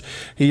Sims.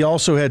 He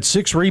also had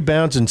 6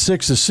 rebounds and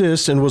 6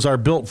 assists and was our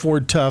Built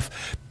Ford Tough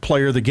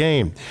player of the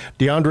game.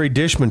 DeAndre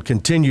Dishman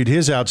continued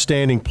his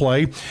outstanding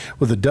play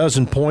with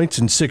 12 points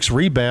and 6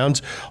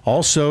 rebounds.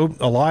 Also,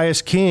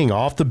 Elias King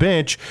off the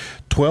bench,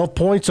 12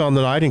 points on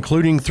the night,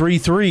 including 3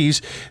 threes.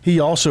 He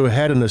also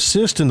had an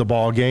assist in the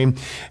ball game,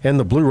 and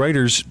the Blue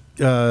Raiders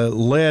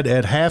led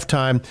at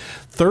halftime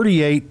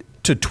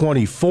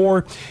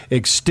 38-24,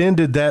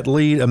 extended that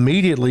lead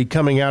immediately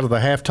coming out of the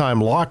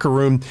halftime locker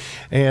room,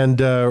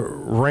 and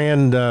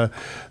ran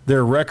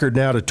their record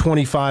now to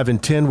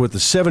 25-10 with a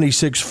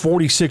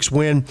 76-46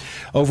 win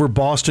over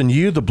Boston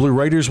U. The Blue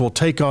Raiders will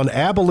take on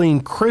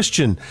Abilene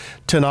Christian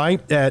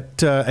tonight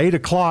at 8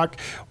 o'clock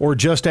or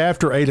just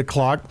after 8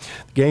 o'clock.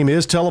 The game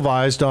is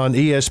televised on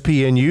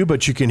ESPNU,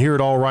 but you can hear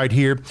it all right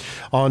here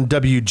on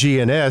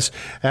WGNS.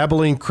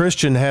 Abilene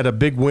Christian had a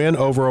big win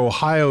over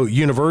Ohio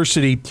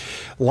University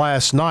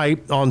last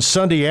night. On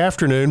Sunday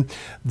afternoon,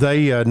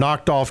 they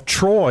knocked off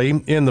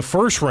Troy in the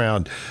first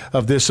round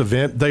of this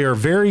event. They are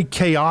very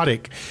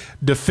chaotic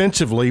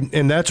defensively,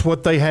 and that's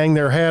what they hang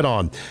their hat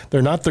on.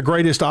 They're not the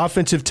greatest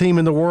offensive team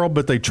in the world,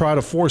 but they try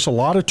to force a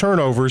lot of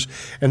turnovers,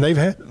 and they've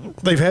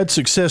had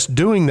success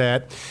doing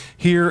that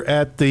here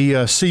at the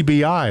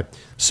CBI.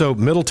 So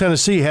Middle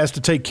Tennessee has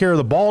to take care of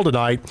the ball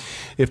tonight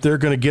if they're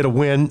going to get a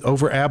win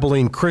over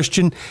Abilene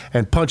Christian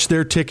and punch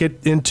their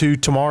ticket into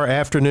tomorrow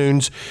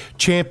afternoon's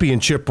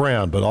championship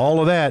round. But all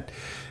of that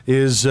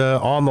is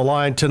on the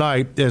line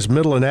tonight as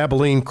Middle and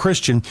Abilene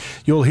Christian.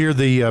 You'll hear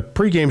the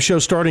pregame show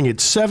starting at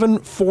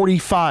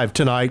 7:45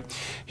 tonight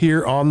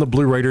here on the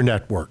Blue Raider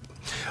Network.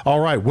 All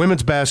right,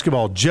 women's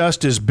basketball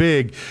just as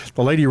big.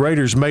 The Lady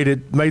Raiders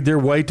made their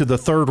way to the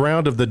third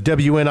round of the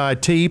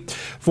WNIT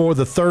for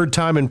the third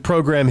time in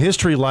program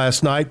history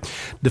last night,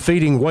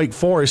 defeating Wake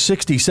Forest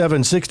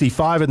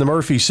 67-65 in the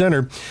Murphy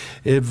Center.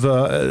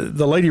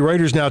 The Lady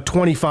Raiders now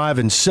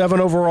 25-7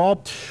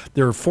 overall.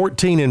 They're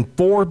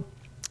 14-4.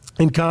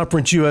 In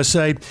Conference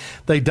USA,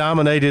 they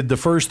dominated the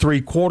first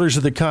 3 quarters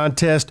of the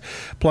contest,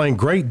 playing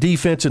great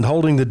defense and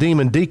holding the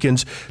Demon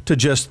Deacons to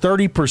just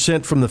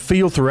 30% from the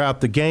field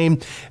throughout the game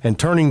and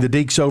turning the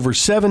Deacs over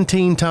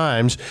 17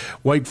 times.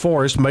 Wake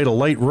Forest made a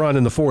late run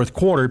in the fourth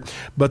quarter,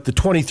 but the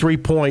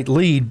 23-point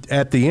lead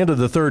at the end of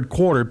the third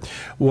quarter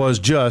was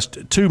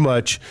just too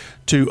much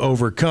to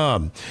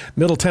overcome.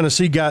 Middle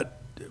Tennessee got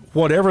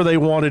whatever they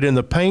wanted in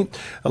the paint,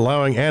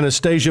 allowing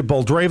Anastasia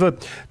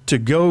Boldreva to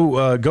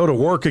go to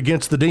work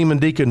against the Demon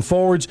Deacon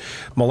forwards.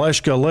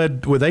 Maleshka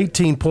led with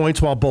 18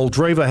 points, while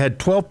Boldreva had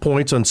 12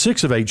 points on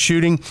 6 of 8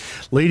 shooting,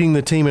 leading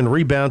the team in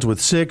rebounds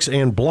with 6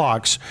 and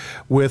blocks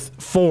with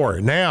 4.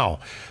 Now,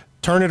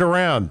 turn it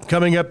around.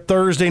 Coming up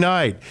Thursday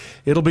night,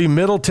 it'll be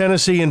Middle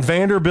Tennessee and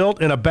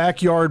Vanderbilt in a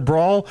backyard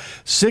brawl.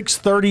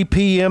 6:30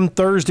 p.m.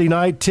 Thursday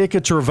night.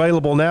 Tickets are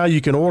available now.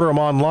 You can order them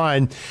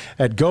online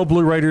at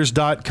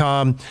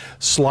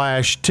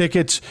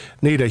goblueraiders.com/tickets.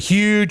 Need a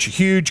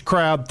huge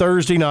crowd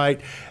Thursday night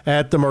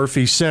at the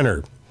Murphy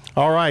Center.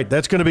 All right,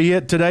 that's going to be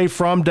it today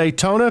from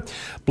Daytona.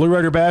 Blue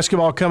Raider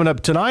basketball coming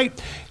up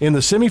tonight in the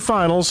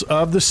semifinals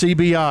of the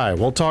CBI.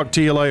 We'll talk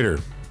to you later.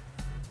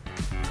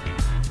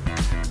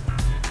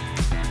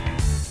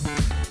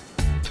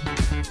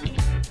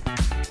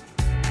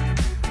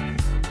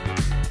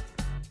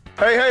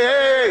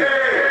 Hey!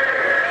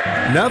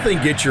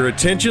 Nothing gets your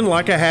attention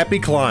like a happy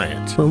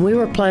client. When we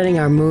were planning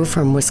our move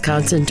from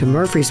Wisconsin to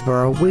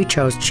Murfreesboro, we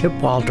chose Chip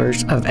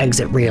Walters of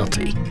Exit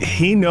Realty.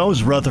 He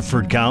knows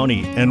Rutherford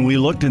County, and we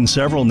looked in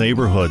several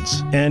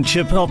neighborhoods. And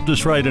Chip helped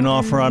us write an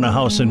offer on a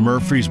house in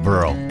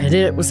Murfreesboro. And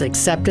it was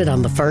accepted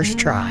on the first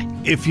try.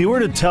 If you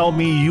were to tell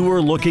me you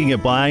were looking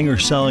at buying or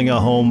selling a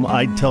home,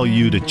 I'd tell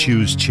you to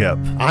choose Chip.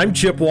 I'm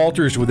Chip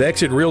Walters with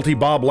Exit Realty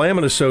Bob Lamb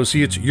 &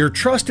 Associates, your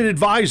trusted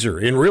advisor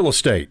in real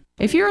estate.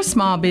 If you're a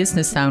small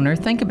business owner,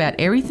 think about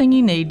everything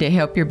you need to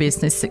help your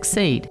business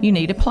succeed. You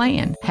need a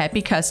plan,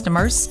 happy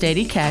customers,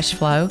 steady cash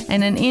flow,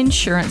 and an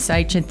insurance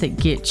agent that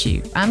gets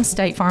you. I'm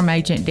State Farm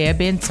Agent Deb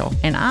Ensel,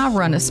 and I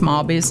run a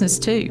small business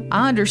too.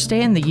 I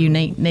understand the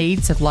unique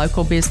needs of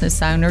local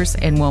business owners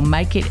and will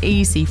make it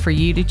easy for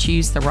you to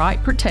choose the right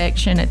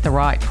protection at the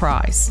right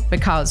price.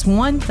 Because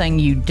one thing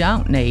you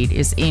don't need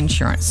is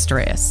insurance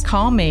stress.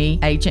 Call me,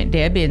 Agent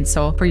Deb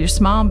Ensel, for your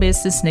small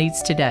business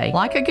needs today.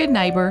 Like a good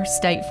neighbor,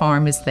 State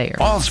Farm is there.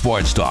 All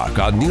Sports Talk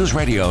on News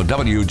Radio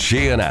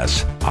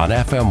WGNS on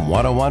FM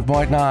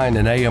 101.9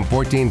 and AM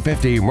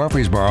 1450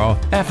 Murfreesboro,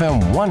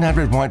 FM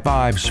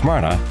 100.5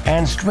 Smyrna,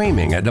 and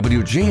streaming at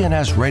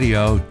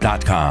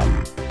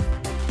WGNSradio.com.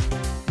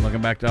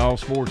 Welcome back to All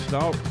Sports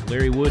Talk.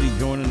 Larry Woody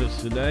joining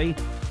us today.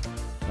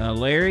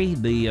 Larry,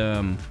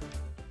 the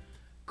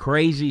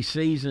crazy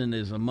season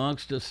is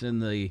amongst us in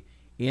the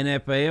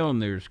NFL,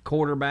 and there's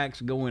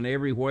quarterbacks going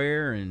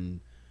everywhere,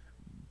 and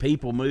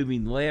people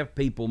moving left,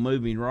 people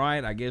moving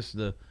right. I guess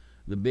the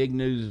big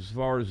news as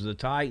far as the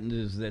Titans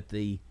is that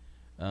the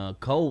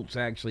Colts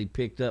actually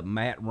picked up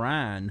Matt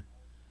Ryan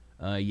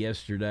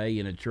yesterday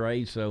in a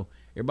trade. So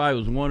everybody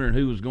was wondering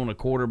who was going to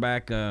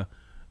quarterback the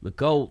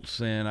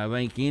Colts, and I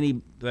think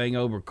anything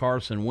over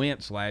Carson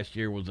Wentz last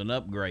year was an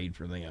upgrade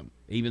for them,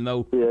 even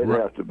though – Yeah, it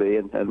has to be.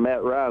 And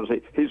Matt Ryan,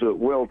 he's a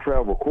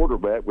well-traveled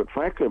quarterback, but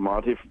frankly,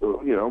 Monty,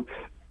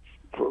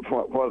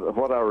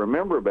 what I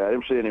remember about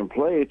him, seeing him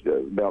play,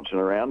 bouncing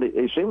around,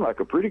 he seemed like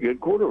a pretty good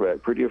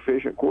quarterback, pretty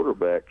efficient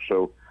quarterback.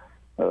 So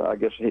I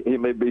guess he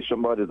may be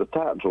somebody the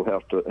Titans will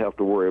have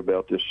to worry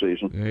about this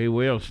season. He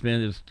will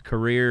spend his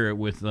career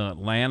with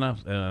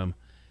Atlanta.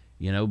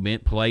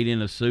 Played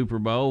in a Super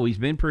Bowl. He's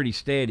been pretty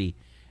steady.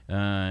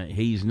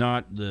 He's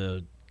not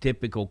the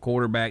typical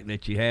quarterback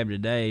that you have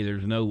today.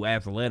 There's no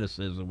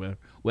athleticism.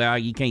 Well,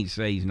 you can't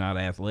say he's not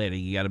athletic.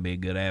 You got to be a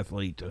good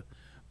athlete to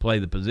play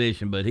the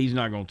position, but he's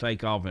not going to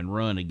take off and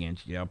run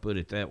against you. I'll put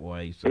it that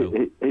way. So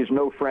he's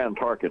no Fran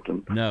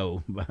Tarkenton.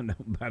 No,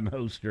 by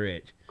no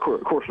stretch.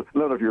 Of course,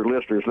 none of your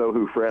listeners know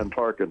who Fran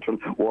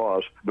Tarkenton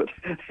was, but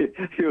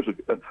he was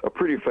a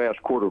pretty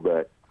fast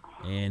quarterback.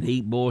 And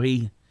he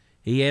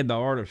had the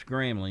art of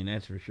scrambling.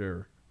 That's for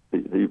sure.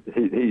 He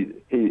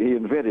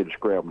invented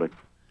scrambling.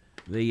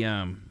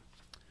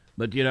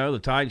 But the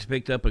Titans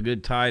picked up a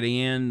good tight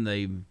end.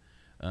 They,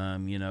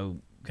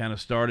 kind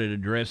of started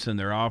addressing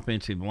their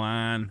offensive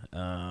line.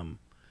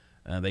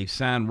 They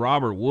signed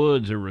Robert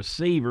Woods, a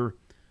receiver,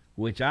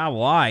 which I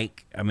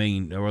like.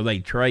 Or they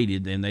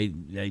traded, and they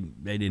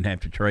didn't have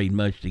to trade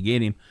much to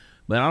get him.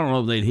 But I don't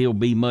know that he'll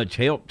be much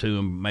help to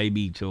him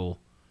maybe till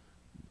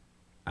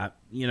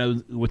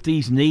with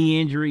these knee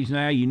injuries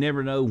now, you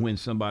never know when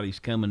somebody's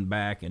coming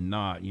back and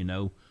not,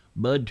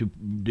 Bud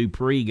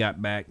Dupree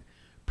got back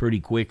pretty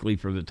quickly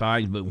for the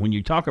Titans, but when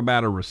you talk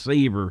about a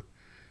receiver,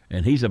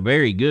 and he's a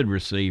very good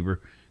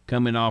receiver,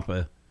 coming off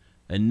a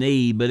a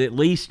knee, but at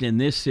least in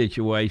this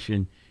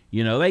situation,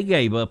 they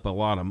gave up a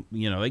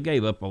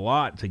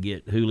lot to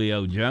get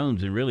Julio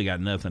Jones and really got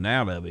nothing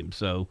out of him.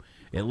 So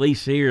at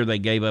least here they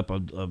gave up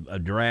a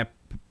draft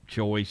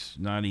choice.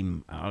 I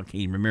can't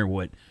even remember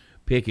what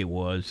pick it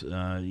was.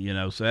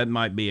 So that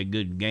might be a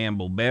good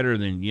gamble, better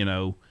than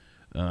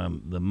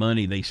the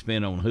money they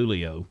spent on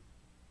Julio.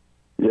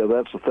 Yeah,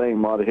 that's the thing,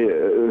 Monty.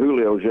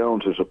 Julio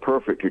Jones is a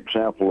perfect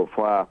example of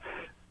why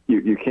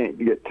you can't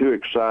get too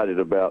excited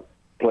about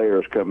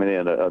players coming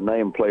in, a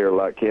named player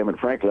like him. And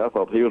frankly, I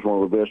thought he was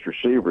one of the best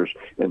receivers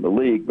in the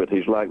league, but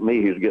he's like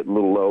me. He's getting a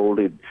little old.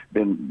 He'd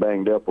been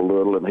banged up a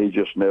little, and he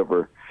just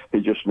never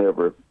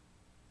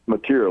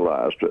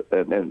materialized.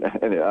 And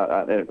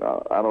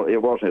I don't.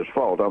 It wasn't his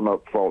fault. I'm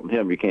not faulting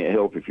him. You can't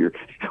help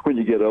when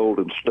you get old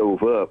and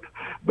stove up.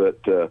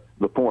 But the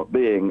point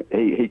being,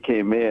 he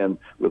came in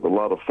with a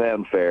lot of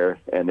fanfare,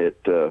 and he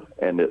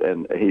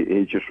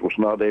just was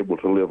not able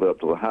to live up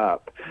to the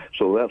hype.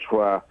 So that's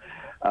why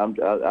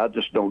I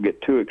just don't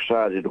get too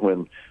excited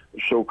when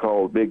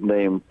so-called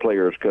big-name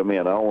players come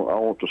in. I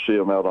want to see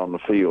them out on the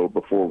field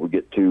before we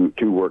get too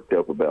worked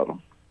up about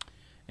them.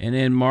 And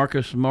then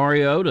Marcus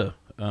Mariota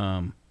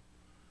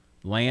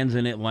lands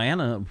in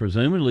Atlanta,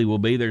 presumably will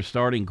be their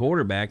starting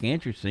quarterback.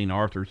 Interesting,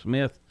 Arthur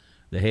Smith,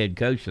 the head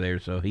coach there,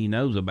 so he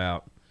knows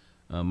about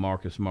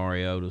Marcus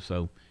Mariota.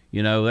 So,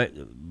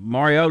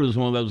 Mariota's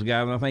one of those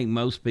guys I think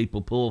most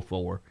people pull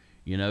for.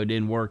 It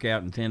didn't work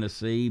out in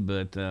Tennessee,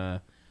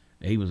 but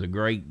he was a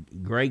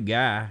great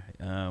guy,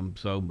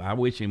 so I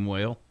wish him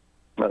well.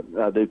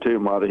 I do too,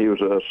 Monty. He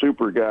was a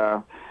super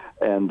guy,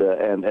 and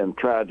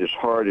tried as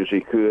hard as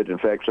he could. In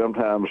fact,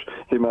 sometimes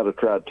he might have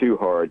tried too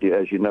hard.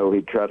 As you know,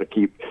 he'd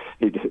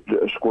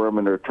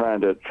squirming or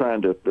trying to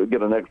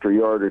get an extra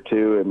yard or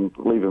two and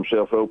leave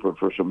himself open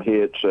for some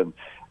hits. And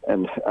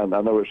I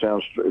know it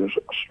sounds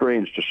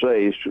strange to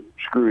say,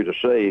 screwy to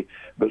say,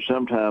 but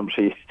sometimes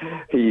he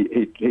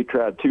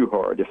tried too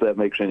hard, if that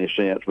makes any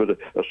sense. But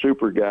a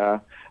super guy,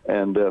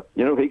 and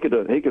he could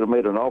have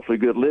made an awfully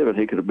good living.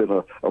 He could have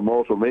been a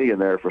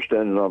multimillionaire for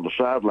standing on the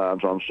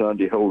sidelines on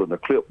Sunday holding a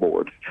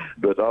clipboard.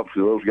 But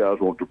obviously, those guys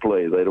want to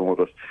play. They don't want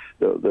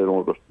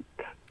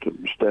to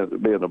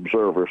stand be an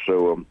observer.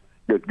 So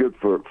good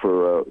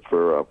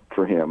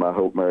for him. I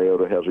hope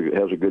Mariota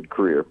has a good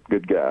career.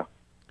 Good guy.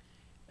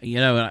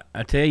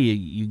 I tell you,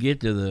 you get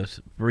to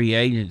the free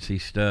agency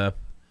stuff,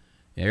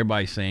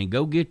 everybody's saying,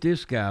 go get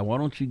this guy. Why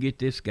don't you get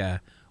this guy?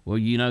 Well,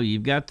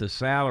 you've got the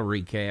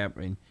salary cap,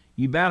 and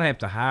you about have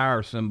to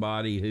hire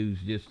somebody who's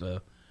just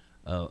a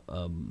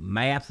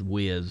math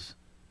whiz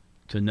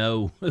to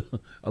know,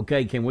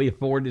 okay, can we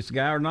afford this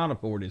guy or not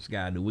afford this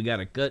guy? Do we got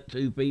to cut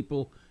 2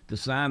 people to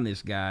sign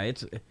this guy?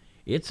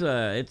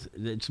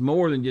 It's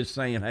more than just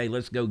saying, hey,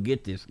 let's go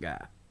get this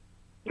guy.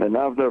 And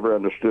I've never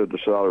understood the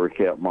salary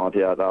cap,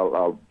 Monty.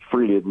 I'll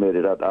freely admit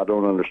it. I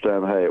don't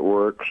understand how it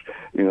works.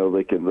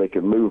 They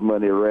can move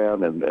money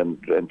around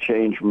and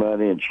change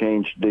money and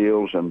change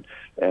deals and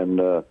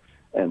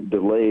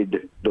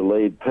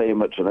delayed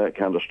payments and that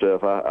kind of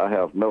stuff. I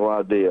have no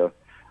idea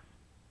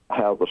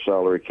how the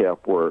salary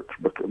cap works.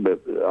 But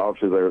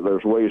obviously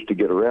there's ways to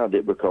get around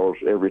it because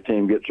every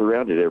team gets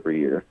around it every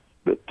year.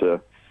 But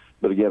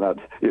again,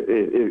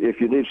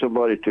 if you need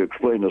somebody to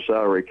explain the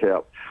salary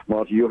cap,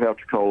 Monty, you'll have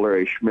to call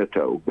Larry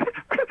Schmittou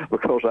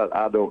because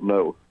I don't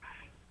know.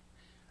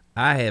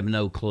 I have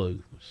no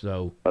clue.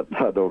 So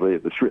I don't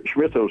either.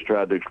 Schmittou's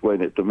tried to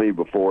explain it to me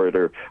before at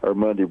our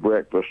Monday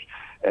breakfast,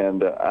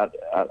 and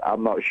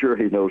I'm not sure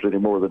he knows any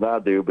more than I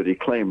do, but he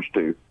claims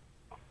to.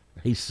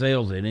 He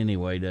sells it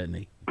anyway, doesn't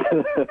he?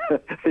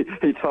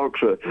 he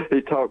talks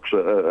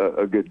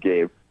a good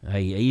game.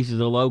 Hey, he's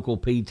the local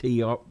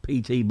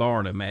P.T.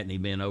 Barnum, hadn't he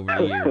been over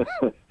the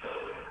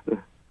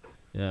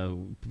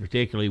years?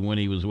 Particularly when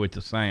he was with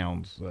the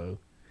Sounds,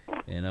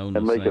 and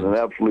making an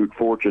absolute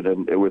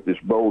fortune with his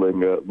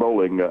bowling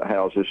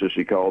houses, as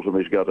he calls them.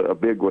 He's got a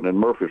big one in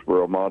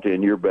Murfreesboro, Monty,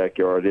 in your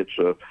backyard. It's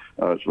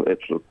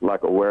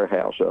like a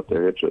warehouse out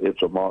there.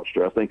 It's a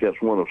monster. I think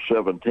that's one of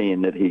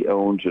 17 that he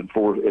owns in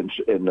 4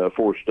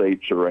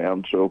 states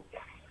around. So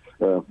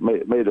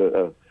made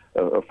a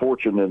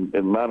fortune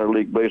in minor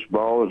league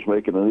baseball, is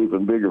making an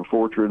even bigger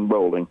fortune in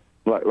bowling.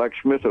 Like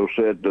Schmittou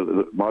said,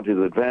 Monty,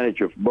 the advantage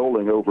of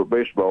bowling over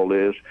baseball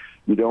is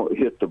you don't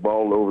hit the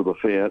ball over the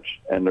fence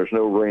and there's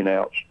no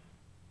rainouts.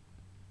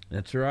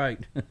 That's right.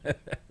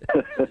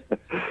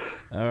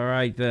 All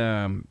right.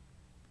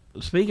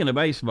 Speaking of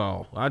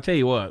baseball, I'll tell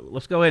you what,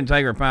 let's go ahead and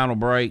take our final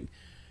break,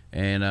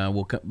 and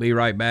we'll be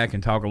right back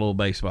and talk a little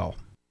baseball.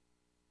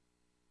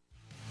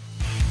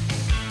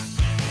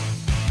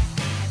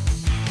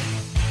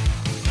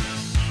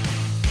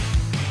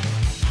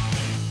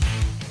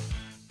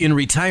 In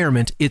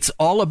retirement, it's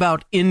all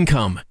about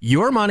income.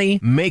 Your money,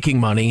 making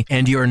money,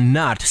 and you're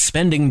not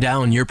spending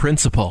down your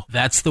principal.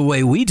 That's the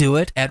way we do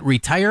it at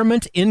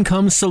Retirement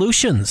Income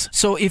Solutions.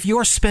 So if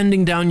you're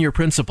spending down your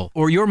principal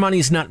or your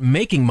money's not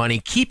making money,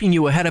 keeping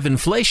you ahead of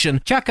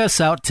inflation, check us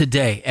out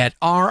today at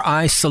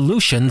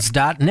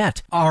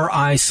risolutions.net.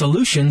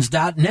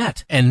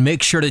 risolutions.net. And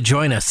make sure to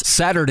join us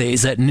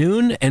Saturdays at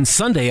noon and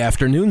Sunday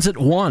afternoons at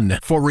 1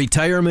 for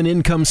Retirement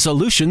Income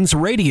Solutions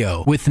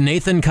Radio with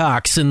Nathan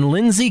Cox and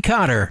Lindsay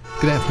Cotter.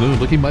 Good afternoon.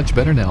 Looking much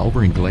better now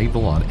over in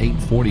Gladeville on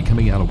 840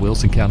 coming out of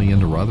Wilson County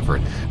into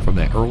Rutherford from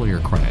that earlier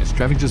crash.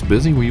 Traffic just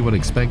busy where you would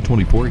expect.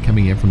 24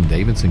 coming in from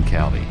Davidson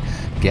County.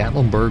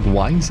 Gatlinburg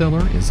Wine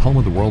Cellar is home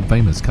of the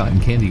world-famous cotton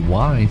candy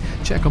wine.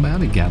 Check them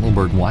out at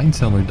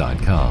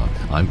GatlinburgWineCellar.com.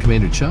 I'm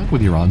Commander Chuck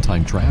with your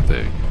on-time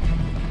traffic.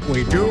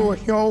 We do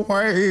it your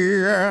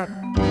way at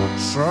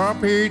Sir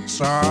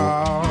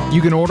Pizza.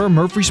 You can order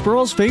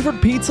Murfreesboro's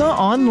favorite pizza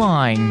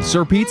online,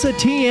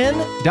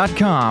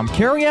 SirPizzaTN.com.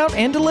 Carry out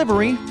and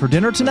delivery for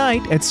dinner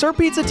tonight at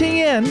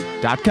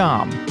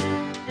SirPizzaTN.com.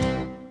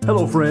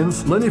 Hello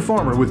friends, Lenny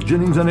Farmer with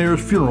Jennings &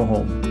 Ayers Funeral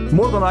Home.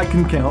 More than I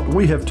can count,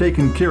 we have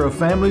taken care of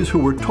families who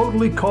were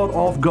totally caught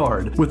off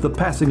guard with the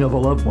passing of a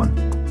loved one.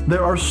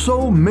 There are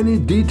so many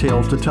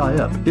details to tie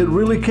up, it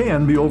really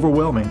can be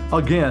overwhelming.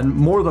 Again,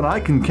 more than I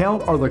can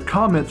count are the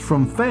comments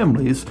from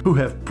families who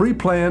have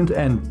pre-planned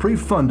and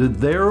pre-funded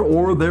their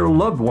or their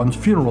loved one's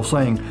funeral,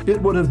 saying, "It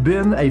would have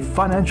been a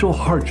financial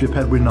hardship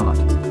had we not."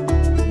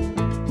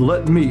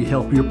 Let me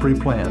help you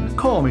pre-plan.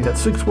 Call me at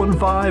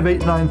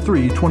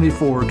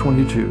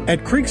 615-893-2422.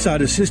 At Creekside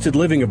Assisted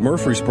Living of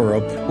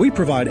Murfreesboro, we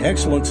provide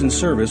excellence in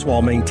service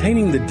while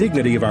maintaining the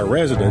dignity of our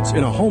residents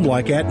in a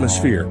home-like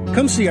atmosphere.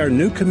 Come see our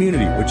new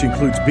community, which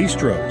includes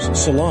bistros,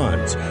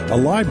 salons, a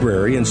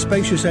library, and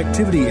spacious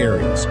activity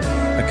areas.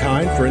 A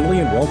kind, friendly,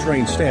 and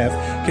well-trained staff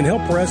can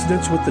help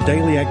residents with the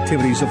daily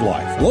activities of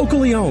life.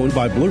 Locally owned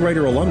by Blue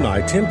Raider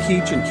alumni Tim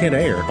Keach and Ken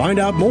Ayer. Find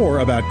out more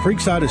about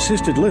Creekside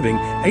Assisted Living,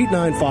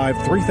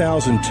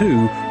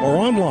 895-3002, or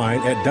online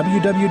at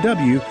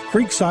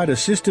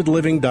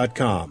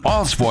www.creeksideassistedliving.com.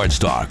 All Sports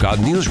Talk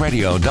on News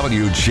Radio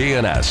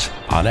WGNS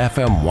on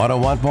FM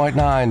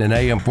 101.9 and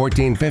AM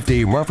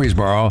 1450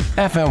 Murfreesboro,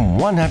 FM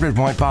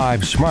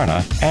 100.5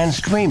 Smyrna, and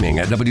streaming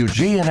at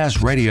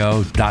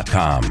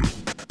WGNSradio.com.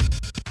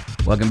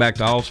 Welcome back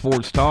to All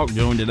Sports Talk,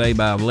 joined today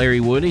by Larry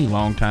Woody,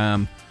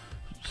 longtime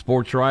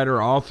sports writer,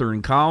 author,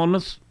 and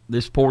columnist.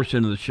 This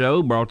portion of the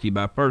show brought to you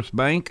by First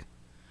Bank.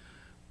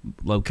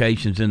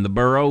 Locations in the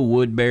borough,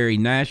 Woodbury,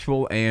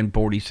 Nashville, and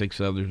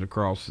 46 others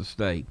across the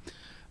state.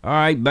 All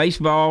right,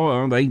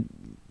 baseball,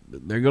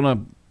 they're going to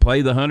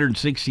play the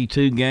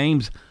 162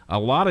 games. A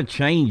lot of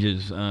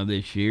changes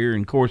this year.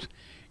 And, of course,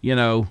 you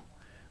know,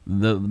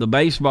 the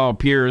baseball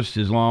purist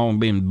has long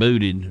been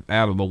booted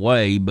out of the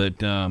way,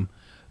 but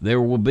there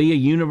will be a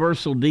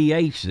universal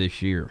DH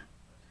this year,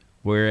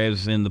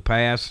 whereas in the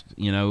past,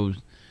 you know,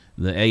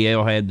 the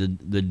AL had the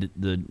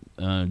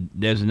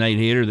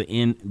designated hitter, the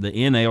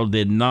NL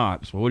did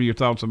not. So what are your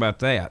thoughts about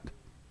that?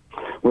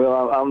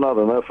 Well, I'm not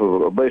enough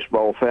of a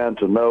baseball fan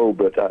to know,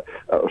 but I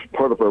was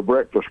part of our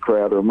breakfast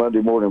crowd, our Monday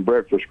morning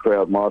breakfast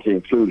crowd, Monty,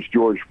 includes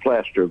George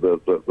Plaster, the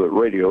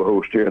radio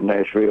host here in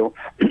Nashville.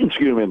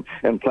 Excuse me,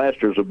 and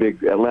Plaster's a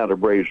big Atlanta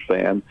Braves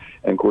fan,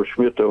 and of course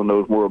Schmitto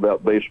knows more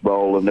about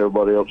baseball than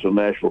everybody else in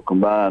Nashville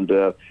combined.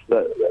 I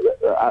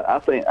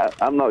think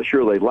I'm not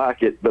sure they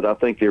like it, but I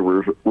think they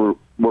were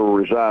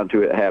resigned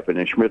to it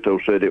happening. Schmitto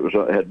said it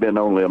had been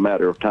only a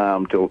matter of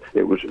time till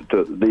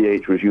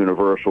DH was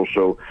universal.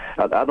 So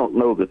I don't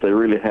know that they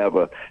really had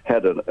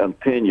an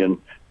opinion.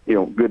 You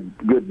know,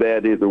 good,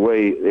 bad, either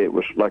way. It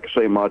was, like I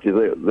say, Monty,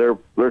 their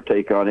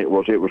take on it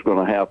was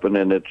going to happen,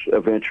 and it's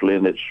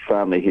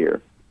finally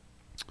here.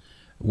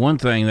 One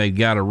thing they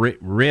got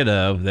rid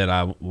of that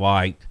I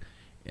liked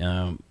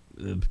the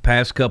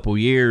past couple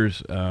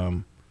years,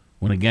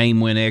 when a game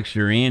went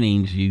extra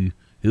innings,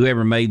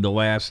 whoever made the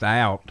last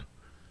out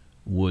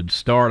would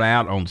start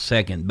out on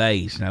second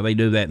base. Now they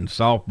do that in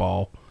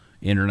softball,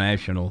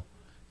 international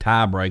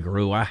tiebreaker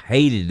rule. I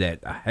hated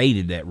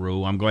that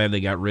rule. I'm glad they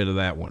got rid of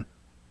that one.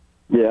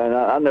 Yeah, and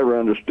I never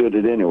understood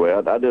it anyway.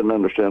 I didn't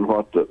understand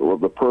what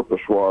the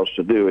purpose was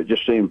to do. It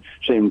just seemed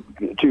too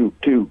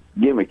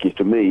gimmicky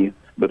to me.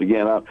 But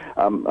again,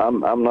 I'm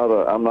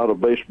not a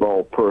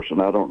baseball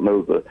person. I don't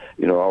know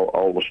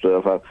all the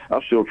stuff.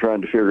 I'm still trying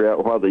to figure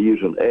out why they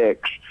use an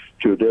X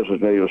to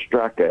designate a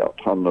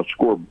strikeout on the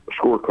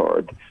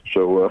scorecard.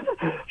 So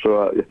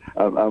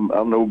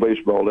I'm no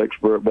baseball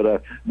expert, but I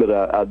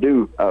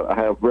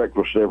have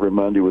breakfast every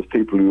Monday with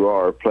people who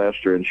are,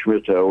 Plaster and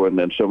Schmitto, and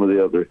then some of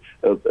the other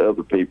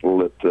people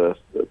that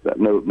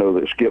know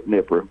that Skip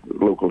Nipper,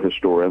 local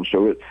historian.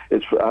 So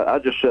I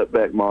just sat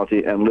back,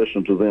 Monty, and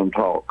listened to them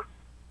talk.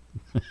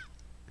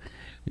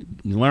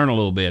 You learn a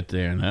little bit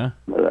there, huh?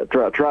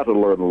 Try to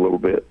learn a little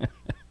bit.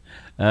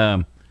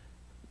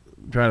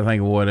 Try to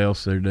think of what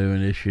else they're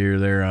doing this year.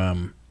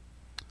 The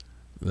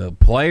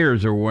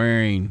players are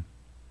wearing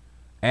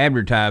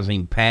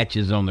advertising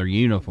patches on their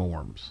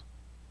uniforms.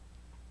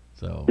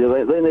 So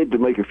yeah, they need to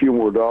make a few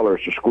more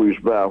dollars to squeeze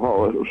by.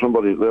 Well,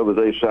 somebody the other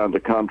day signed a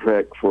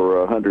contract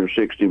for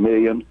 $160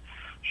 million.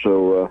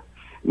 So,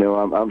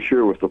 I'm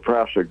sure with the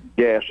price of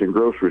gas and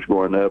groceries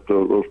going up,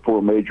 those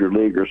poor major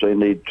leaguers, they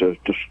need to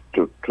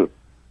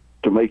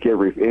make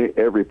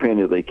every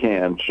penny they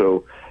can.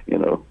 So,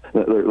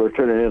 they're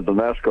turning into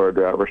NASCAR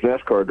drivers.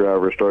 NASCAR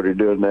drivers started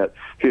doing that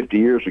 50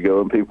 years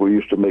ago, and people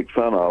used to make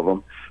fun of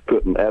them,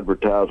 putting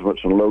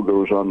advertisements and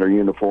logos on their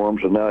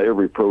uniforms, and now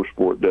every pro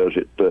sport does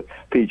it.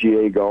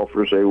 PGA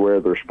golfers, they wear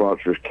their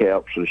sponsors'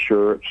 caps and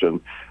shirts, and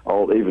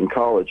even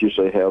colleges,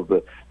 they have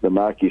the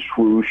Nike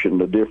swoosh and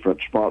the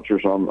different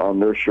sponsors on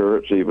their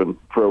shirts, even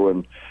pro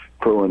and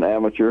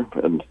amateur,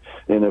 and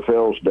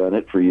NFL's done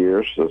it for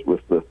years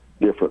with the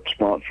different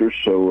sponsors.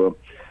 So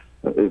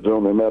it's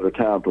only a matter of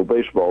time till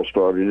baseball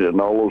started, and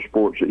all those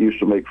sports that used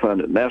to make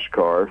fun at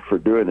NASCAR for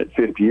doing it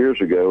 50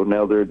 years ago,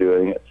 now they're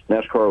doing it.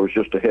 NASCAR was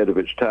just ahead of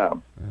its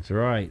time. That's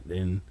right,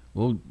 and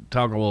we'll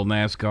talk a little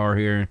NASCAR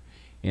here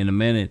in a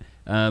minute.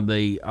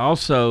 They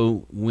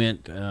also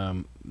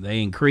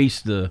they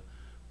increased the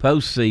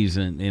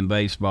postseason in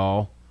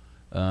baseball.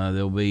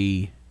 There'll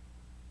be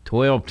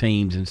 12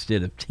 teams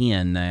instead of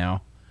 10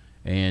 now,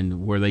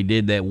 and where they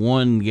did that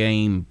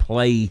one-game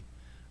play,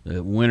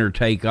 the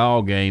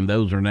winner-take-all game,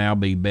 those are now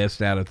be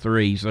best out of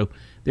 3. So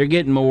they're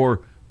getting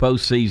more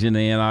postseason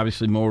in,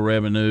 obviously more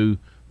revenue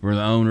for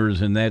the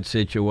owners in that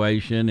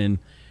situation. And,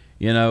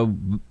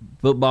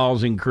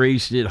 football's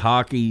increased it,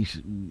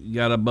 hockey's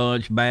got a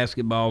bunch,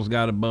 basketball's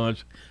got a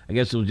bunch. I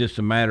guess it was just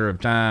a matter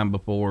of time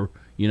before,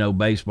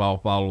 baseball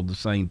followed the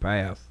same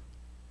path.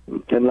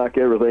 And like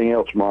everything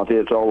else, Monty,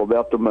 it's all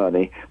about the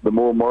money. The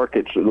more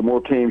markets, the more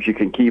teams you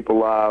can keep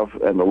alive,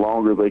 and the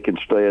longer they can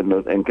stay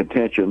in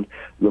contention,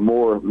 the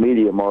more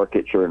media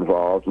markets are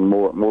involved, and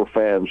more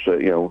fans,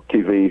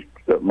 TV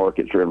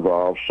markets are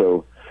involved.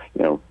 So,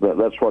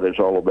 that's what it's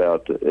all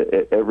about.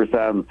 Every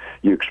time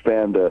you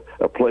expand a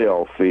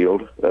playoff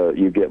field,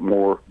 you get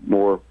more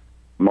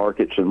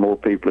markets and more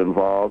people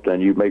involved,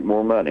 and you make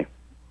more money.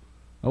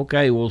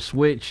 Okay, we'll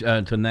switch to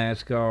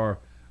NASCAR.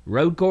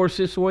 Road course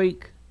this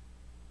week?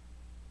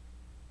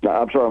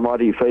 I'm sorry,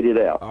 Monty, you faded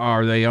out.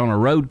 Are they on a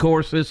road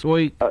course this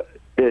week?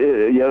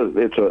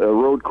 It's a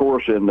road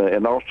course in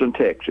Austin,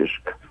 Texas,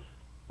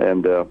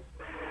 and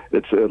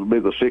it'll be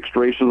the 6th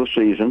race of the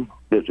season.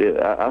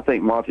 I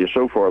think, Monty,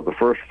 so far the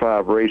first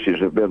 5 races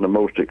have been the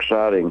most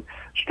exciting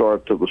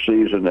start to the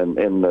season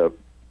in the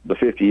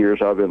 50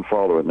 years I've been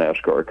following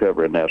NASCAR,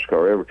 covering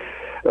NASCAR.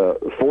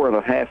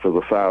 4.5 of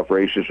the 5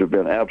 races have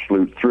been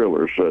absolute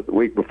thrillers. The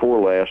week before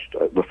last,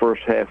 the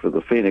first half of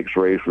the Phoenix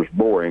race was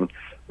boring,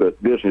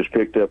 but business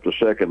picked up the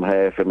second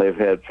half, and they've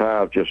had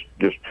 5 just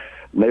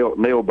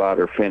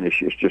nail-biter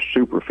finishes, just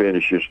super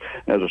finishes.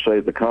 As I say,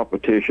 the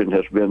competition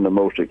has been the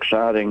most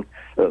exciting,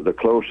 the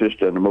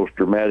closest and the most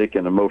dramatic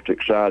and the most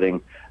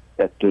exciting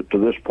to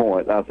this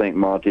point, I think,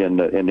 Monty, in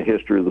the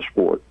history of the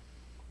sport.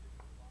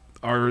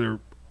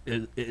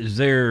 Is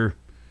there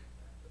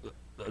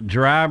a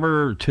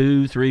driver,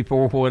 2, 3,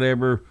 4,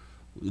 whatever,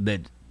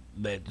 that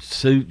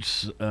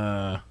suits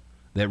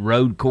that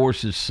road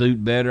courses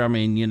suit better? I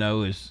mean,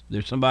 is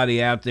there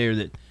somebody out there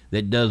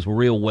that does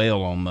real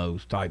well on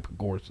those type of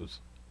courses?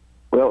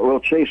 Well,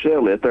 Chase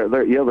Elliott,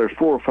 there's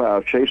 4 or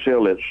 5. Chase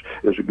Elliott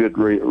is a good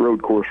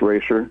road course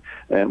racer,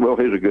 and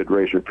he's a good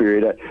racer.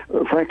 Period.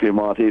 Frankly,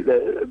 Monty,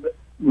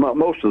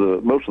 most of the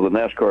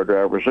NASCAR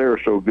drivers, they're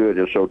so good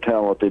and so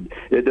talented.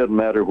 It doesn't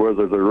matter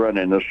whether they're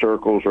running the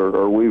circles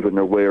or weaving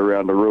their way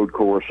around the road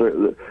course.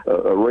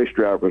 A race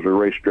driver is a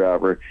race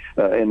driver.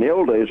 In the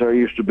old days, there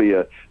used to be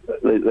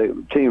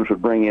teams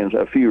would bring in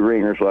a few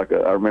ringers. Like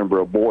I remember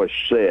a boy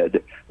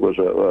Said was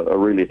a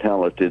really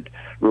talented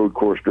road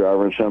course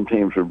driver, and some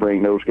teams would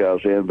bring those guys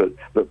in.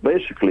 But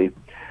basically,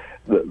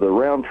 the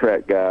round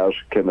track guys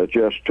can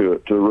adjust to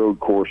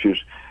road courses,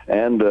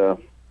 and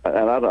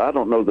I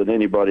don't know that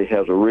anybody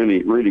has a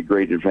really, really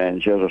great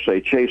advantage. As I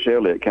say, Chase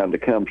Elliott kind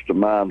of comes to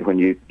mind when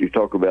you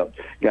talk about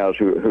guys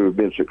who have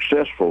been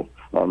successful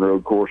on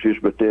road courses.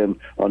 But then,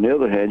 on the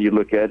other hand, you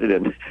look at it,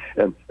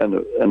 and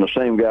the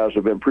same guys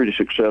have been pretty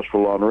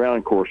successful on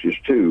round courses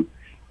too.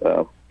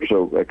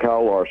 So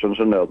Kyle Larson's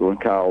another one.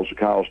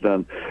 Kyle's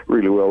done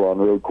really well on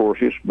road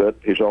courses, but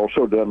he's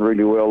also done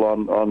really well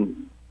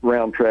on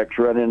round tracks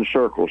running in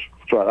circles.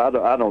 So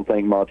I don't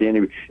think,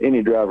 Monty,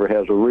 any driver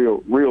has a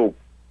real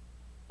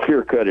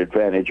clear-cut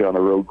advantage on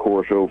a road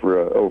course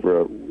over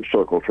a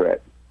circle track.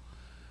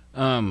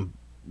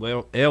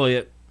 Well,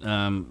 Elliott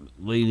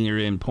leading her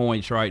in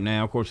points right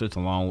now. Of course, it's a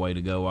long way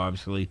to go,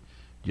 obviously.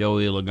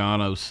 Joey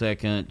Logano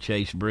second,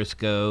 Chase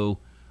Briscoe,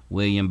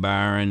 William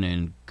Byron,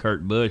 and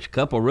Kurt Busch. A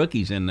couple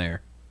rookies in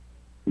there.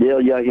 Yeah,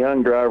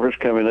 young drivers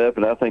coming up,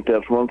 and I think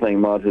that's one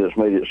thing, Monty, that's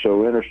made it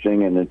so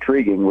interesting and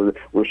intriguing.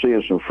 We're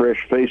seeing some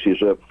fresh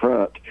faces up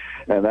front,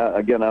 and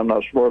I'm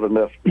not smart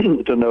enough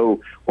to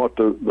know what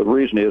the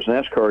reason is.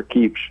 NASCAR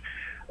keeps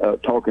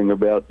talking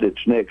about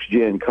its next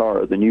gen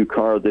car, the new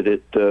car that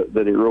it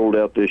rolled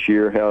out this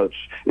year, how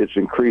it's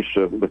increased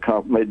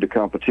made the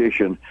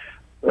competition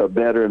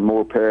better and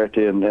more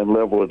parity and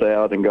level it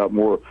out and got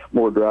more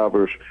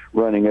drivers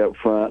running up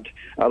front.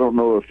 I don't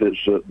know if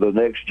it's the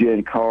next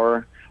gen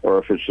car or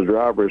if it's the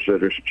drivers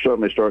that are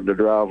suddenly starting to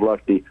drive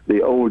like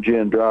the old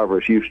gen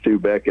drivers used to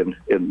back in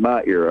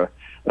my era.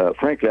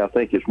 Frankly, I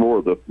think it's more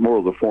of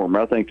the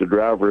former. I think the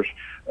drivers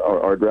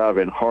are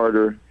driving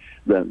harder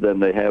than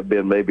they have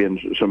been maybe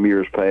in some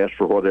years past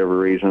for whatever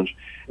reasons.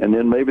 And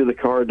then maybe the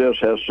car does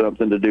have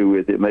something to do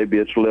with it. Maybe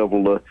it's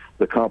leveled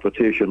the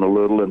competition a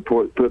little and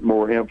put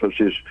more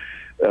emphasis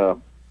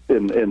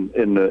in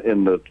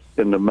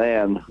the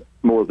man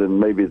more than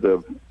maybe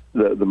the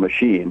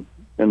machine.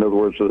 In other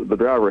words, the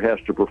driver has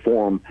to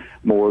perform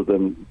more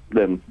than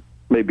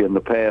maybe in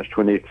the past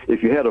when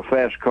if you had a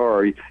fast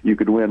car, you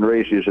could win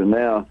races, and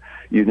now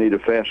you need a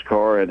fast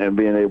car and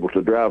being able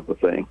to drive the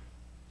thing.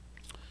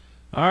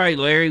 All right,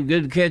 Larry,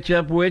 good to catch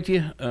up with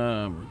you.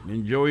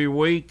 Enjoy your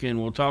week,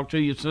 and we'll talk to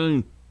you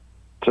soon.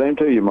 Same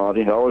to you,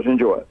 Monty. I always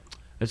enjoy it.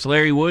 That's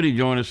Larry Woody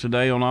joining us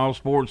today on All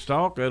Sports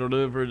Talk. That'll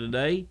do it for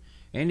today.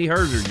 Andy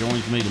Herzer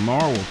joins me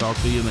tomorrow. We'll talk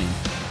to you then.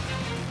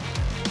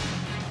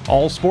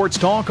 All Sports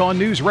Talk on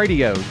News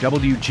Radio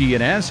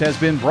WGNS has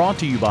been brought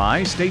to you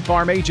by State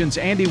Farm agents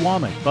Andy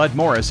Womack, Bud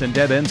Morris, and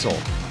Deb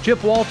Ensel.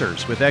 Chip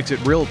Walters with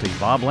Exit Realty,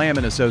 Bob Lamb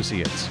and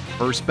Associates.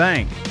 First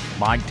Bank,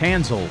 Mike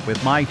Tanzel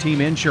with My Team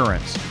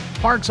Insurance.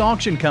 Parks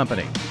Auction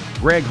Company,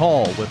 Greg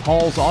Hall with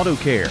Hall's Auto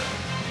Care,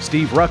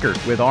 Steve Ruckert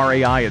with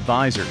RAI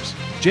Advisors,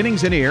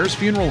 Jennings & Ayers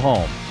Funeral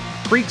Home,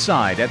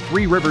 Creekside at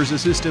Three Rivers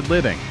Assisted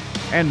Living,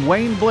 and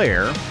Wayne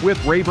Blair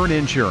with Rayburn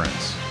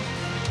Insurance.